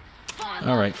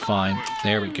 Alright, fine.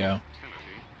 There we go.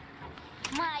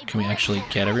 Can we actually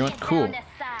get everyone? Cool.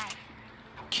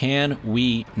 Can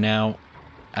we now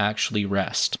actually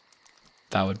rest?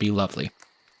 That would be lovely.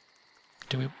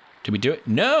 Did we do it?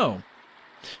 No!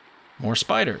 More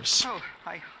spiders. Oh,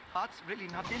 my heart's really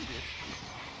not in this.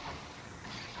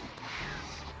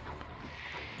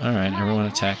 Alright, everyone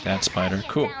attack that spider.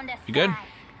 Cool. You good?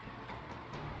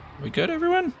 We good,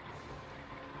 everyone?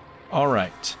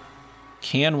 Alright.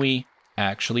 Can we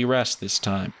actually rest this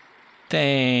time?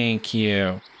 Thank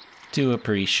you. Do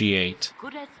appreciate.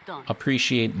 Good as done.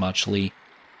 Appreciate muchly.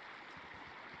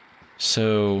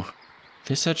 So,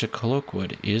 this edge of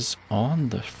Cloakwood is on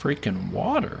the freaking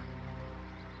water.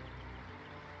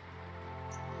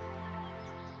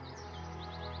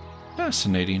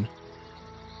 Fascinating.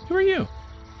 Who are you?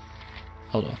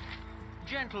 Hold on.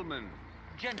 Gentlemen,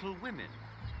 gentlewomen,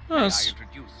 Oh, may I it's-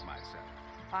 introduce myself?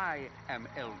 I am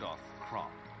Eldoth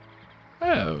Kron.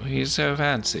 Oh, he's so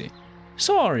fancy.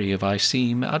 Sorry if I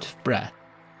seem out of breath,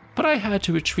 but I had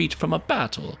to retreat from a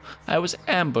battle. I was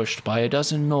ambushed by a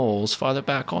dozen gnolls farther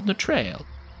back on the trail.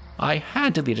 I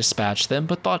handily dispatched them,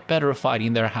 but thought better of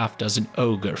fighting their half-dozen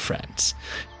ogre friends.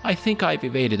 I think I've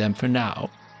evaded them for now.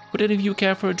 Would any of you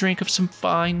care for a drink of some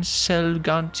fine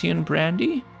Selgantian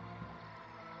brandy?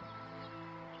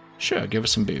 Sure, give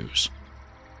us some booze.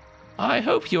 I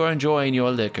hope you are enjoying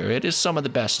your liquor. It is some of the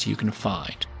best you can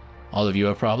find. All of you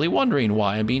are probably wondering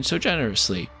why I'm being so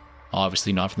generously.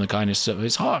 Obviously not from the kindness of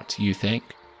his heart, you think?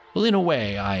 Well, in a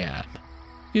way, I am.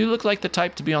 You look like the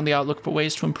type to be on the outlook for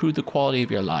ways to improve the quality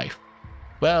of your life.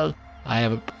 Well, I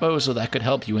have a proposal that could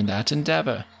help you in that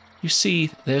endeavor. You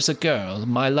see, there's a girl,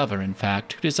 my lover in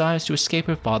fact, who desires to escape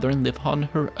her father and live on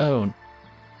her own.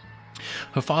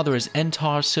 Her father is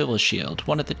Entar Silvershield,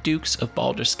 one of the Dukes of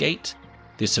Baldur's Gate.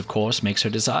 This, of course, makes her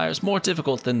desires more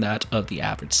difficult than that of the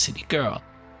average city girl.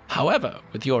 However,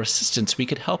 with your assistance, we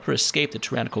could help her escape the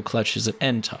tyrannical clutches of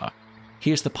Entar.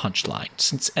 Here's the punchline.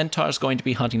 Since Entar's going to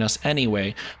be hunting us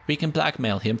anyway, we can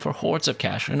blackmail him for hordes of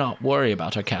cash and not worry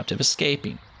about our captive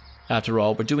escaping. After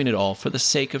all, we're doing it all for the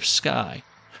sake of Sky.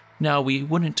 Now, we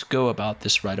wouldn't go about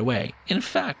this right away. In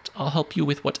fact, I'll help you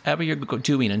with whatever you're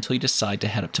doing until you decide to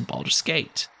head up to Baldur's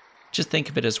Gate. Just think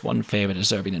of it as one favor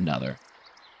deserving another.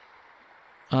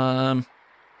 I'm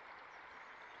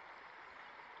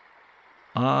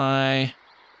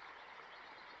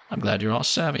glad you're all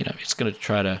savvy enough. He's gonna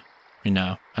try to...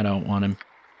 No, I don't want him.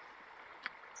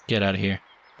 Get out of here.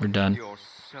 We're done. You're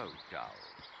so dull.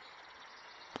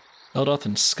 Eldoth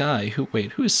and Sky?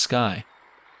 Wait, who is Sky?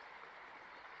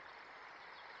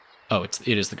 Oh, it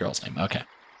is the girl's name. Okay.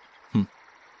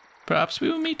 Perhaps we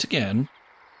will meet again.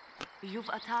 You've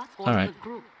a task for Alright. the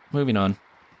group. Moving on.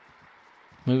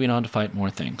 Moving on to fight more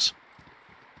things.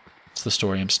 It's the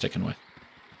story I'm sticking with.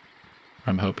 Or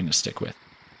I'm hoping to stick with.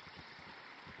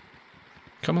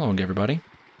 Come along, everybody.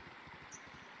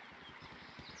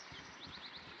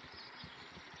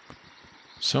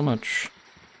 So much.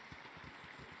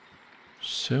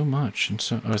 So much. And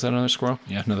so... Oh, is that another squirrel?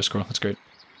 Yeah, another squirrel. That's great.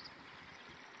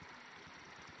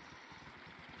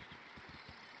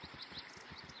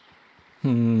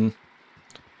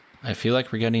 I feel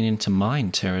like we're getting into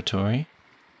mine territory.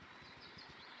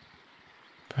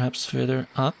 Perhaps further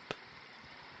up?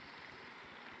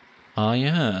 Ah,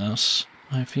 yes.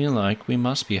 I feel like we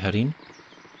must be heading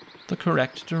the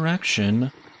correct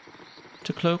direction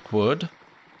to Cloakwood.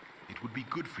 It would be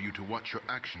good for you to watch your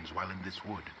actions while in this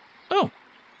wood. Oh,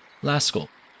 Laskel.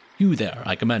 You there,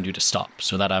 I command you to stop,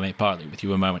 so that I may parley with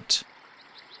you a moment.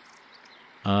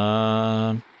 Who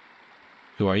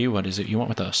are you? What is it you want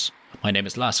with us? My name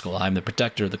is Laskel. I am the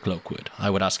protector of the Cloakwood. I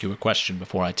would ask you a question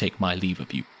before I take my leave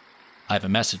of you. I have a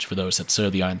message for those that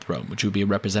serve the Iron Throne. Would you be a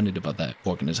representative of that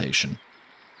organization?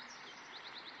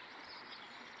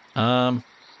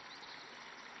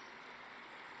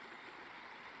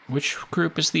 Which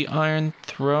group is the Iron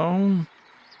Throne?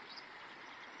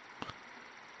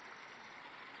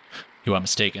 You are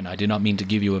mistaken. I did not mean to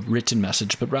give you a written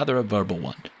message, but rather a verbal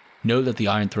one. Know that the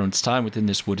Iron Throne's time within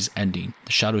this wood is ending.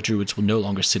 The Shadow Druids will no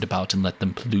longer sit about and let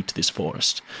them pollute this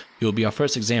forest. You will be our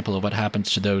first example of what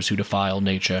happens to those who defile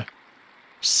nature.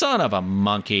 Son of a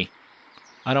monkey.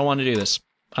 I don't want to do this.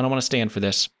 I don't want to stand for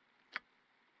this.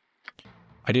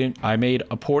 I made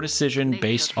a poor decision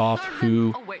based off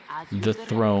who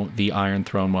the Iron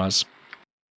Throne was.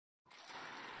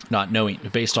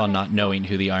 Based on not knowing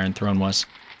who the Iron Throne was.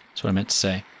 That's what I meant to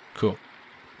say. Cool.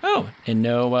 Oh, and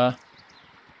no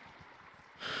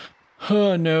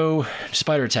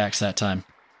spider attacks that time.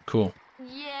 Cool.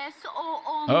 Yes,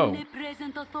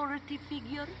 omnipresent authority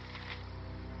figure.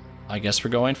 I guess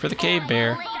we're going for the cave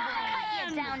bear. Cut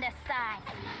you down to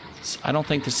size. I don't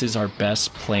think this is our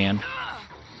best plan.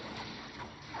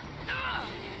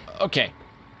 Okay.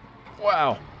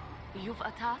 Wow. You've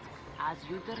a task as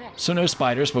you direct. So no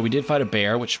spiders, but we did fight a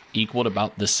bear, which equaled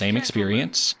about the same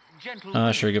experience.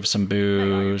 Sure, give us some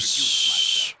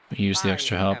booze. Use the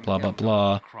extra help, blah, blah,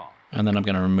 blah. And then I'm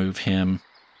going to remove him.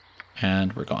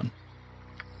 And we're gone.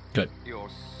 Good.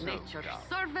 Nature's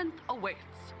servant awaits.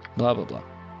 Blah, blah, blah.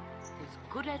 As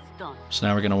good as done. So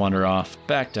now we're going to wander off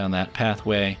back down that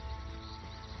pathway.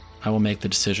 I will make the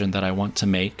decision that I want to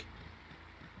make.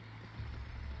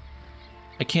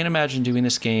 I can't imagine doing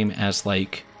this game as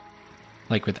like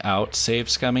without save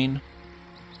scumming.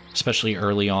 Especially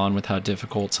early on with how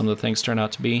difficult some of the things turn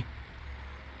out to be.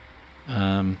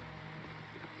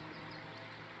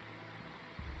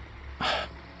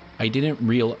 I didn't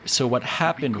real. So what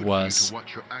happened was,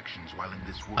 Watch your actions while in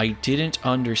this wood. I didn't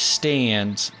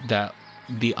understand that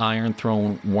the Iron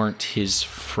Throne weren't his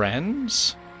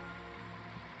friends.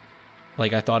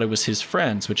 Like, I thought it was his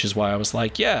friends, which is why I was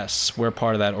like, yes, we're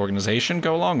part of that organization,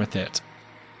 go along with it.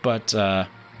 But,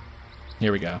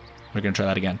 here we go. We're gonna try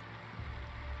that again.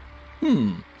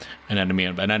 An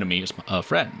enemy is a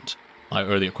friend. My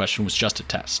earlier question was just a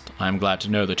test. I am glad to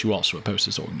know that you also oppose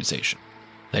this organization.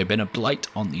 They've been a blight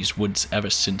on these woods ever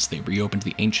since they reopened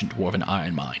the ancient dwarven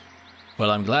iron mine.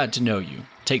 Well, I'm glad to know you.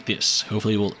 Take this.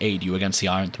 Hopefully it will aid you against the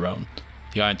Iron Throne.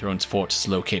 The Iron Throne's fort is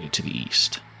located to the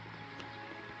east.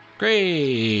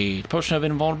 Great! Potion of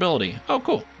invulnerability. Oh,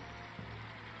 cool.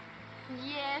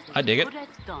 Yes. I dig it. Good as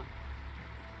done.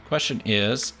 Question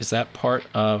is that part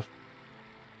of...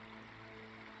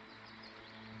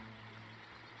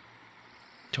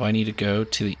 Do I need to go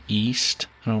to the east?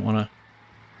 I don't want to...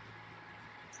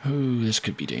 Ooh, this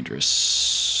could be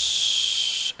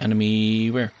dangerous. Enemy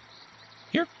where?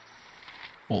 Here?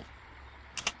 Wolf.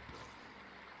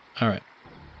 Alright.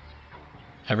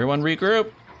 Everyone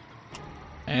regroup.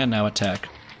 And now attack.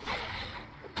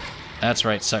 That's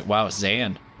right. So, wow,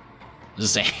 Zan.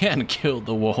 Zan killed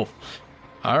the wolf.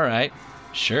 Alright.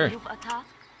 Sure. You've attacked.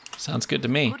 Sounds good to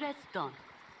me. Good as done.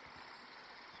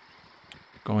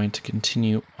 Going to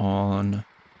continue on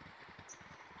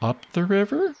up the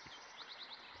river.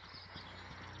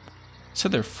 So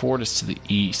their fort is to the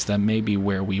east. That may be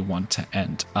where we want to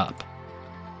end up.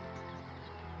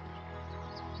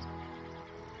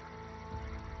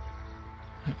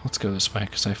 Let's go this way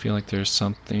because I feel like there's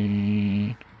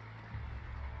something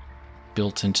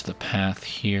built into the path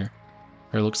here.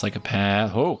 Or it looks like a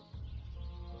path. Oh!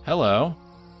 Hello.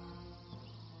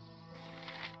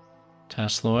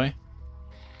 Tasloy.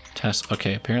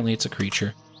 Okay, apparently it's a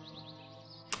creature.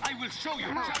 I will show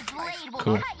you. My blade will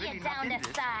Cool. cut you down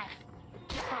to size.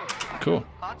 Cool.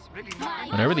 Heart's really not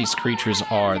in Whatever these creatures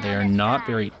are, they are not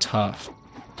very tough.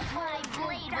 My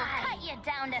blade will cut you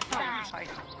down to size. My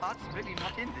heart's really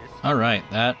not in this. Alright,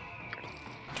 that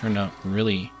turned out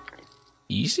really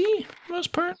easy for the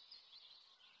most part.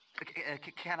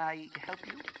 Can I help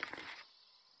you?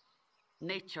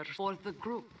 Nature for the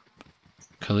group.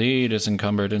 Khalid is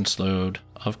encumbered and slowed.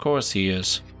 Of course he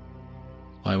is.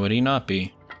 Why would he not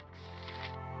be?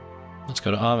 Let's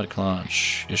go to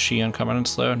Avidklaj. Is she encumbered and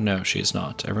slowed? No, she is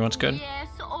not. Everyone's good? Yes,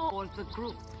 all for the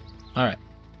group. Alright.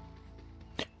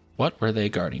 What were they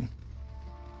guarding?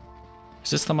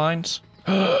 Is this the mines?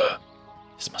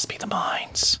 This must be the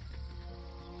mines.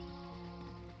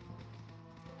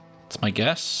 That's my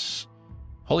guess.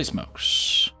 Holy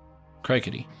smokes.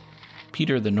 Crikety.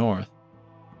 Peter the North.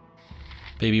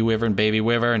 Baby Wyvern, baby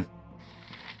Wyvern.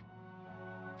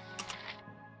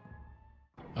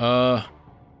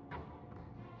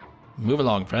 Move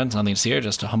along, friends. Nothing to see here,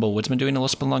 just a humble woodsman doing a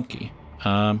little spelunky.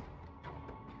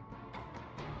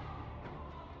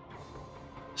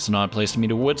 It's an odd place to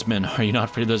meet a woodsman. Are you not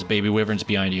afraid of those baby wyverns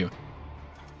behind you?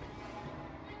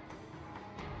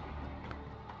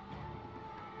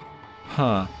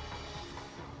 Huh.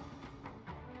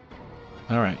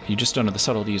 Alright, you just don't know the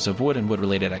subtleties of wood and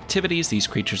wood-related activities. These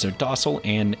creatures are docile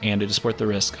and it is worth the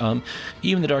risk.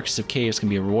 Even the darkest of caves can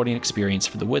be a rewarding experience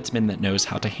for the woodsman that knows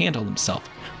how to handle himself.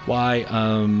 Why,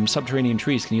 subterranean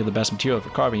trees can yield the best material for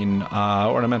carving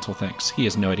ornamental things. He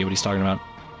has no idea what he's talking about.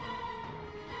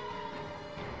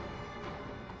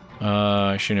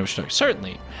 I sure know what you're talking.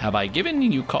 Certainly. Have I given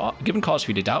cause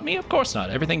for you to doubt me? Of course not.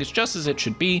 Everything is just as it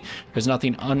should be. There's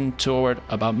nothing untoward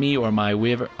about me or my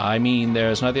wyvern. I mean,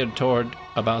 there's nothing untoward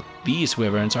about these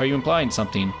wyverns. Are you implying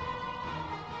something?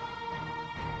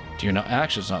 Do your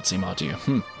actions not seem odd to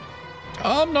you?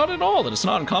 Not at all. It is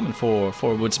not uncommon for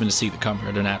woodsmen to seek the comfort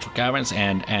of natural caverns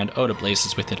and odor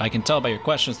places with it. I can tell by your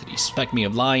questions that you suspect me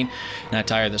of lying, and I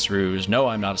tire this ruse. No,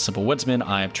 I'm not a simple woodsman.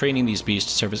 I am training these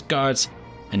beasts to serve as guards.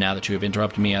 And now that you have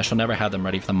interrupted me, I shall never have them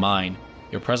ready for the mine.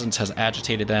 Your presence has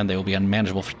agitated them. They will be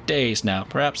unmanageable for days now.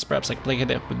 Perhaps I can play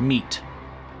it with meat.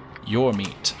 Your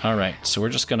meat. Alright, so we're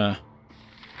gonna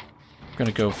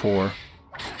go for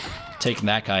taking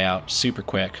that guy out super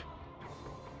quick.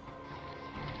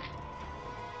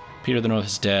 Peter the North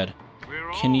is dead.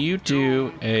 Can you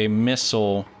do a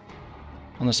missile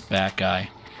on this bat guy?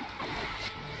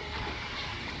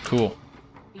 Cool.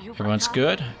 Everyone's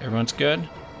good? Everyone's good?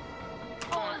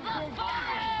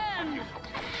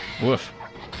 Woof.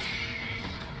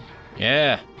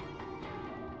 Yeah.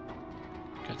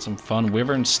 Got some fun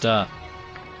wyvern stuff.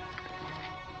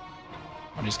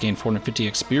 I just gained 450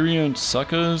 experience,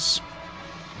 suckers.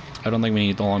 I don't think we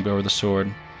need the longbow or the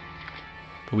sword.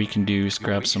 But we can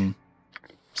grab some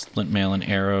splint mail and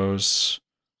arrows.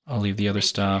 I'll leave the other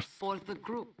stuff. For the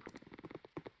group.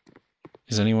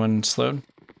 Is anyone slowed?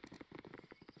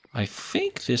 I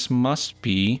think this must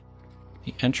be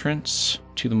the entrance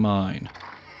to the mine.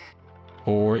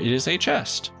 Or it is a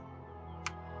chest.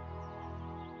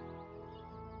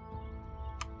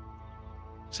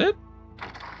 Is it?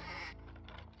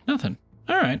 Nothing.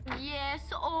 Alright. Yes,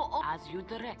 oh, as you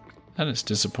direct. That is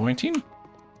disappointing.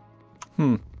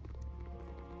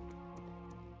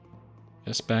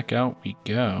 Guess back out we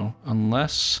go.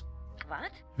 Unless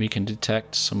What? we can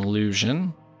detect some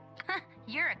illusion.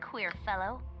 You're a queer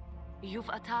fellow. You've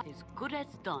attacked as good as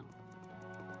done.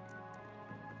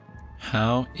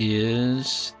 How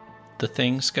is the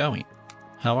things going?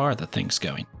 How are the things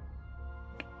going?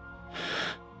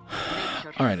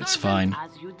 Alright, it's fine.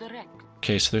 As you direct.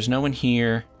 Okay, so there's no one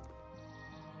here.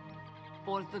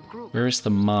 For the group. Where is the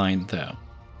mine, though?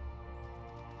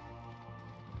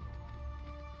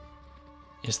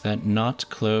 Is that not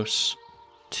close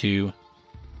to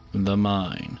the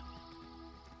mine?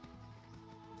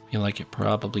 I feel like it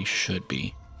probably should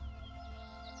be.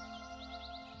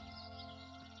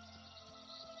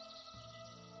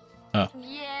 Oh.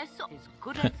 Yes, as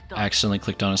good as done. Accidentally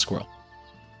clicked on a squirrel.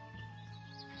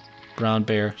 Brown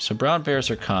bear. So brown bears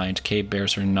are kind, cave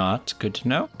bears are not. Good to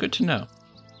know. Good to know.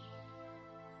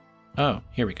 Oh,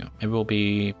 here we go. Maybe we'll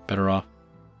be better off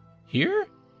here?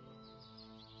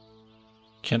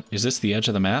 Is this the edge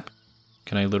of the map?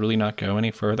 Can I literally not go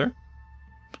any further?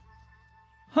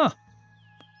 Huh.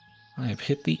 I have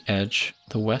hit the edge,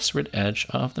 the westward edge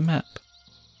of the map.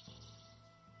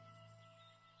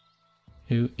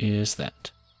 Who is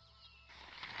that?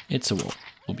 It's a wolf.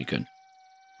 We'll be good.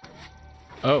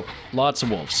 Oh, lots of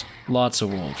wolves. Lots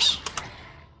of wolves.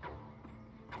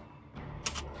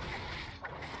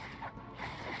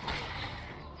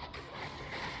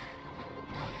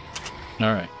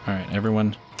 Alright,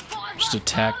 everyone just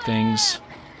attack things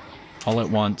all at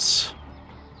once.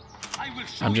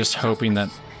 I'm just hoping that...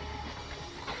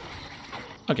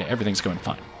 Okay, everything's going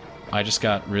fine. I just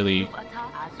got really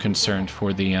concerned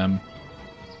for the,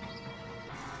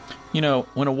 You know,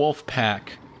 when a wolf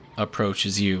pack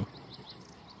approaches you,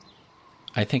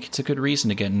 I think it's a good reason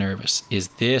to get nervous. Is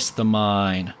this the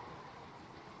mine?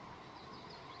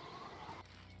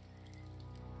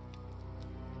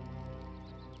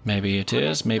 Maybe it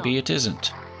is, maybe it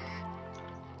isn't.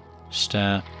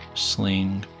 Staff,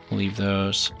 sling, leave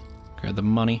those. Grab the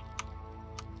money.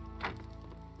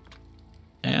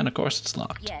 And of course it's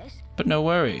locked. Yes. But no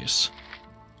worries.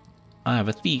 I have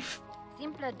a thief.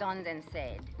 Simpler done than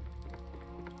said.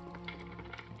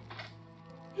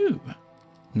 Ooh.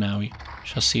 Now we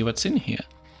shall see what's in here.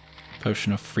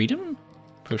 Potion of freedom,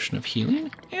 potion of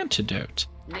healing, antidote.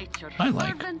 Nature I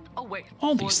like servant awaits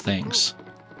all for these the things. group.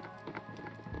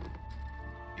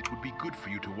 It would be good for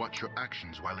you to watch your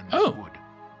actions while in this Oh. wood.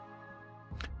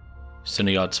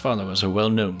 Syniad's followers are well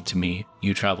known to me.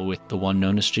 You travel with the one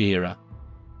known as Jahira.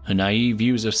 Her naive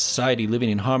views of society living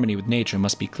in harmony with nature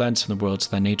must be cleansed from the world so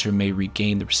that nature may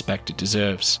regain the respect it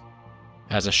deserves.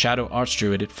 As a shadow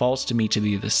archdruid, it falls to me to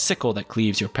be the sickle that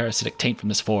cleaves your parasitic taint from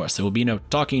this forest. There will be no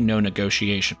talking, no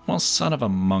negotiation. Well, son of a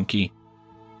monkey.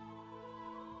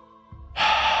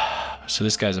 So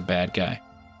this guy's a bad guy.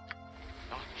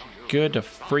 Good to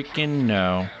freaking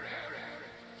know.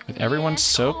 With everyone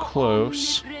so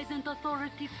close, Present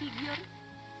authority figure.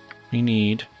 we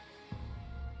need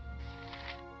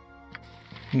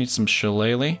some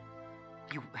shillelagh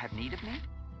You have need of me?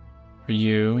 for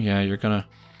you. Yeah, you're gonna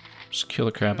just kill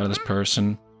the crap out of this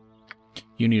person.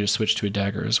 You need to switch to a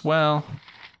dagger as well.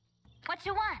 What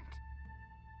you want?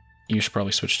 You should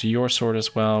probably switch to your sword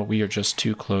as well. We are just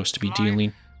too close to be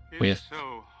dealing with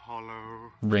So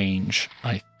hollow. range,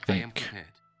 I think.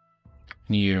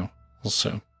 And you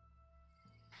also.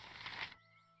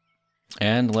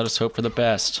 And let us hope for the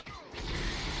best.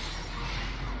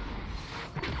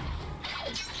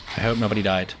 I hope nobody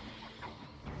died.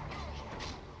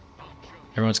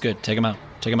 Everyone's good. Take him out.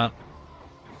 Take him out.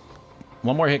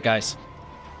 One more hit, guys.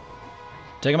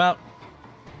 Take him out.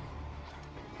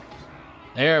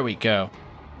 There we go.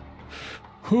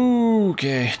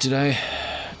 Okay,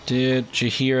 did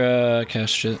Jahira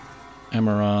cast it?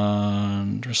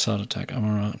 Amaran, Dressat attack,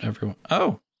 Amaran, everyone.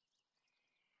 Oh!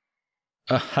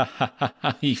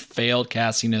 He failed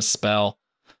casting his spell.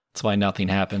 That's why nothing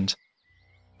happened.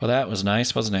 Well, that was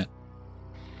nice, wasn't it?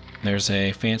 There's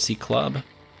a fancy club,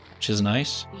 which is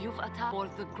nice. You've attacked for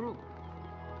the group.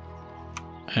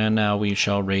 And now we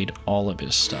shall raid all of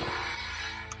his stuff.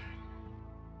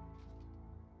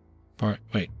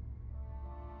 Wait.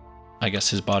 I guess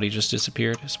his body just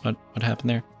disappeared is what happened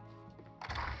there.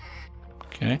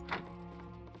 Okay.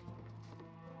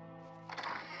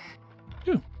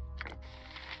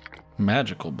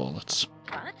 Magical bullets.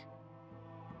 What?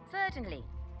 Certainly.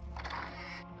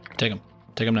 Take them.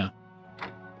 Take them now.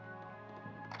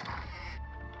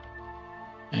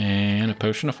 And a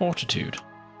potion of fortitude.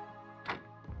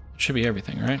 Should be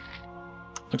everything, right?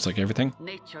 Looks like everything.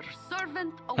 Nature's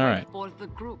servant All right. for the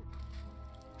group.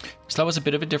 So that was a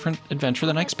bit of a different adventure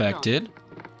than I expected.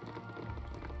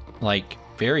 Like,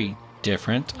 very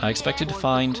different. I expected to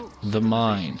find the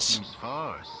mines. Seems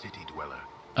far, city dweller.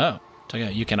 Oh, so yeah,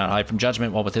 you cannot hide from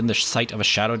judgment while within the sight of a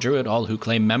shadow druid. All who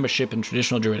claim membership in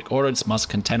traditional druidic orders must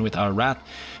contend with our wrath,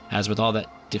 as with all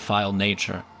that defile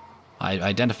nature. I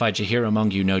identified Jahira among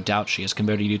you. No doubt she has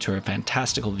converted you to her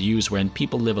fantastical views wherein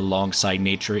people live alongside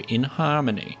nature in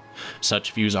harmony.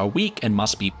 Such views are weak and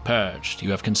must be purged. You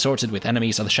have consorted with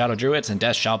enemies of the Shadow Druids, and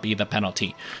death shall be the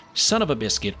penalty. Son of a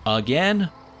biscuit,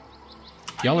 again?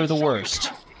 Y'all are the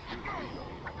worst.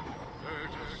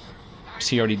 Is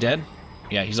he already dead?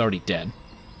 Yeah, he's already dead.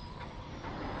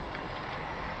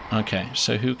 Okay,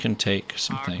 so who can take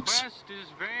some Our things? quest is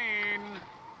vain.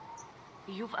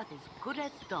 You've as good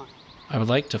as done. I would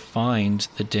like to find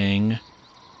the dang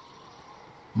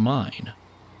mine.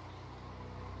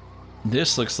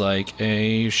 This looks like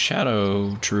a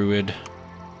shadow druid.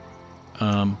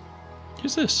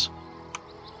 Who's this?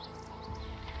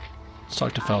 Let's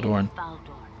talk to Faldorn.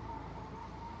 Baldur.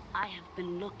 I have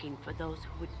been looking for those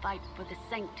who would fight for the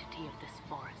sanctity of this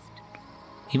forest.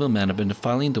 Evil men have been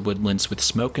defiling the woodlands with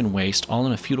smoke and waste, all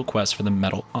in a futile quest for the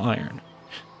metal iron.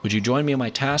 Would you join me in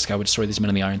my task? I would destroy these men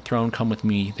on the Iron Throne. Come with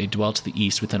me. They dwell to the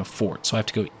east within a fort, so I have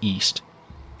to go east.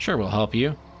 Sure, we'll help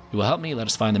you. You will help me. Let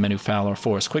us find the men who foul our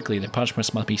forest quickly. Their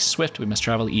punishments must be swift. We must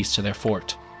travel east to their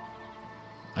fort.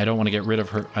 I don't want to get rid of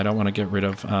her. I don't want to get rid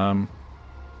of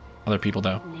other people,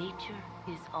 though. Nature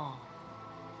is all.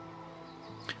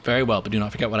 Very well, but do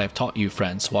not forget what I have taught you,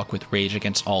 friends. Walk with rage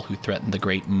against all who threaten the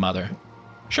Great Mother.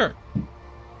 Sure.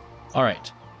 All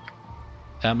right.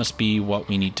 That must be what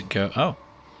we need to go. Oh.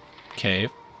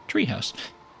 Cave. Treehouse.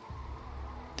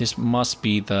 This must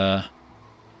be the...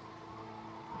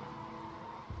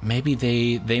 Maybe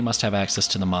they must have access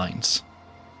to the mines.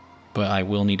 But I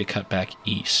will need to cut back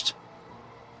east.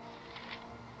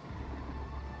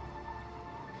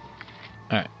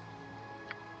 Alright.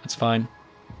 That's fine.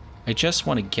 I just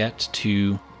want to get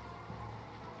to...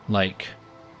 Like...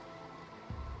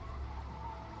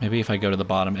 Maybe if I go to the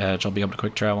bottom edge, I'll be able to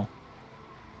quick travel.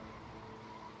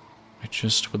 I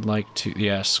just would like to...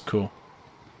 Yes, cool.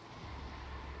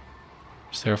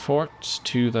 Is there a fort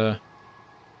to the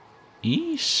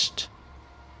east?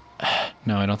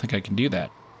 No, I don't think I can do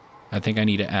that. I think I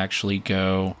need to actually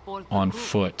go on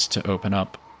foot to open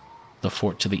up the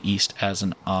fort to the east as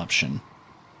an option.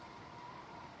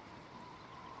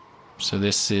 So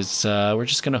this is... we're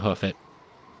just going to hoof it.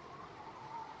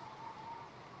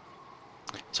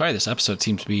 Sorry, this episode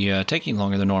seems to be taking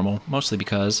longer than normal, mostly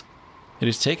because it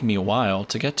has taken me a while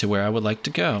to get to where I would like to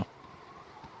go.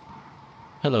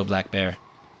 Hello, Black Bear.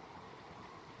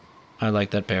 I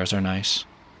like that bears are nice.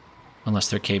 Unless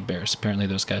they're cave bears. Apparently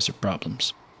those guys are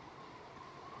problems.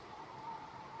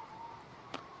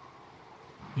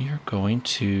 We are going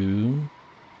to...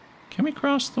 Can we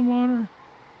cross the water?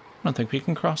 I don't think we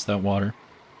can cross that water.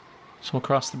 So we'll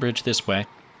cross the bridge this way.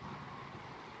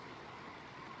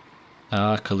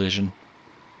 Ah, collision.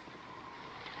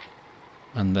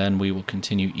 And then we will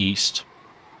continue east.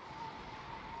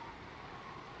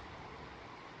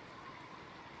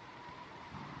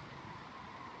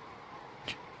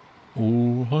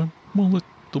 Oh, I'm a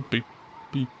little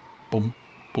baby. Boom,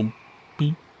 boom,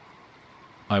 beep.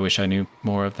 I wish I knew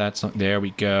more of that song. There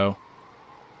we go.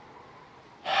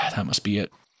 That must be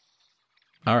it.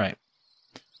 Alright.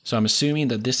 So I'm assuming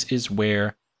that this is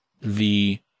where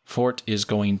the fort is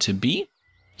going to be.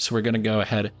 So we're going to go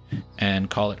ahead and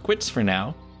call it quits for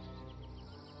now.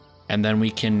 And then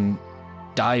we can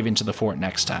dive into the fort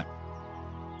next time.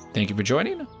 Thank you for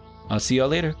joining. I'll see y'all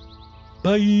later.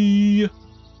 Bye!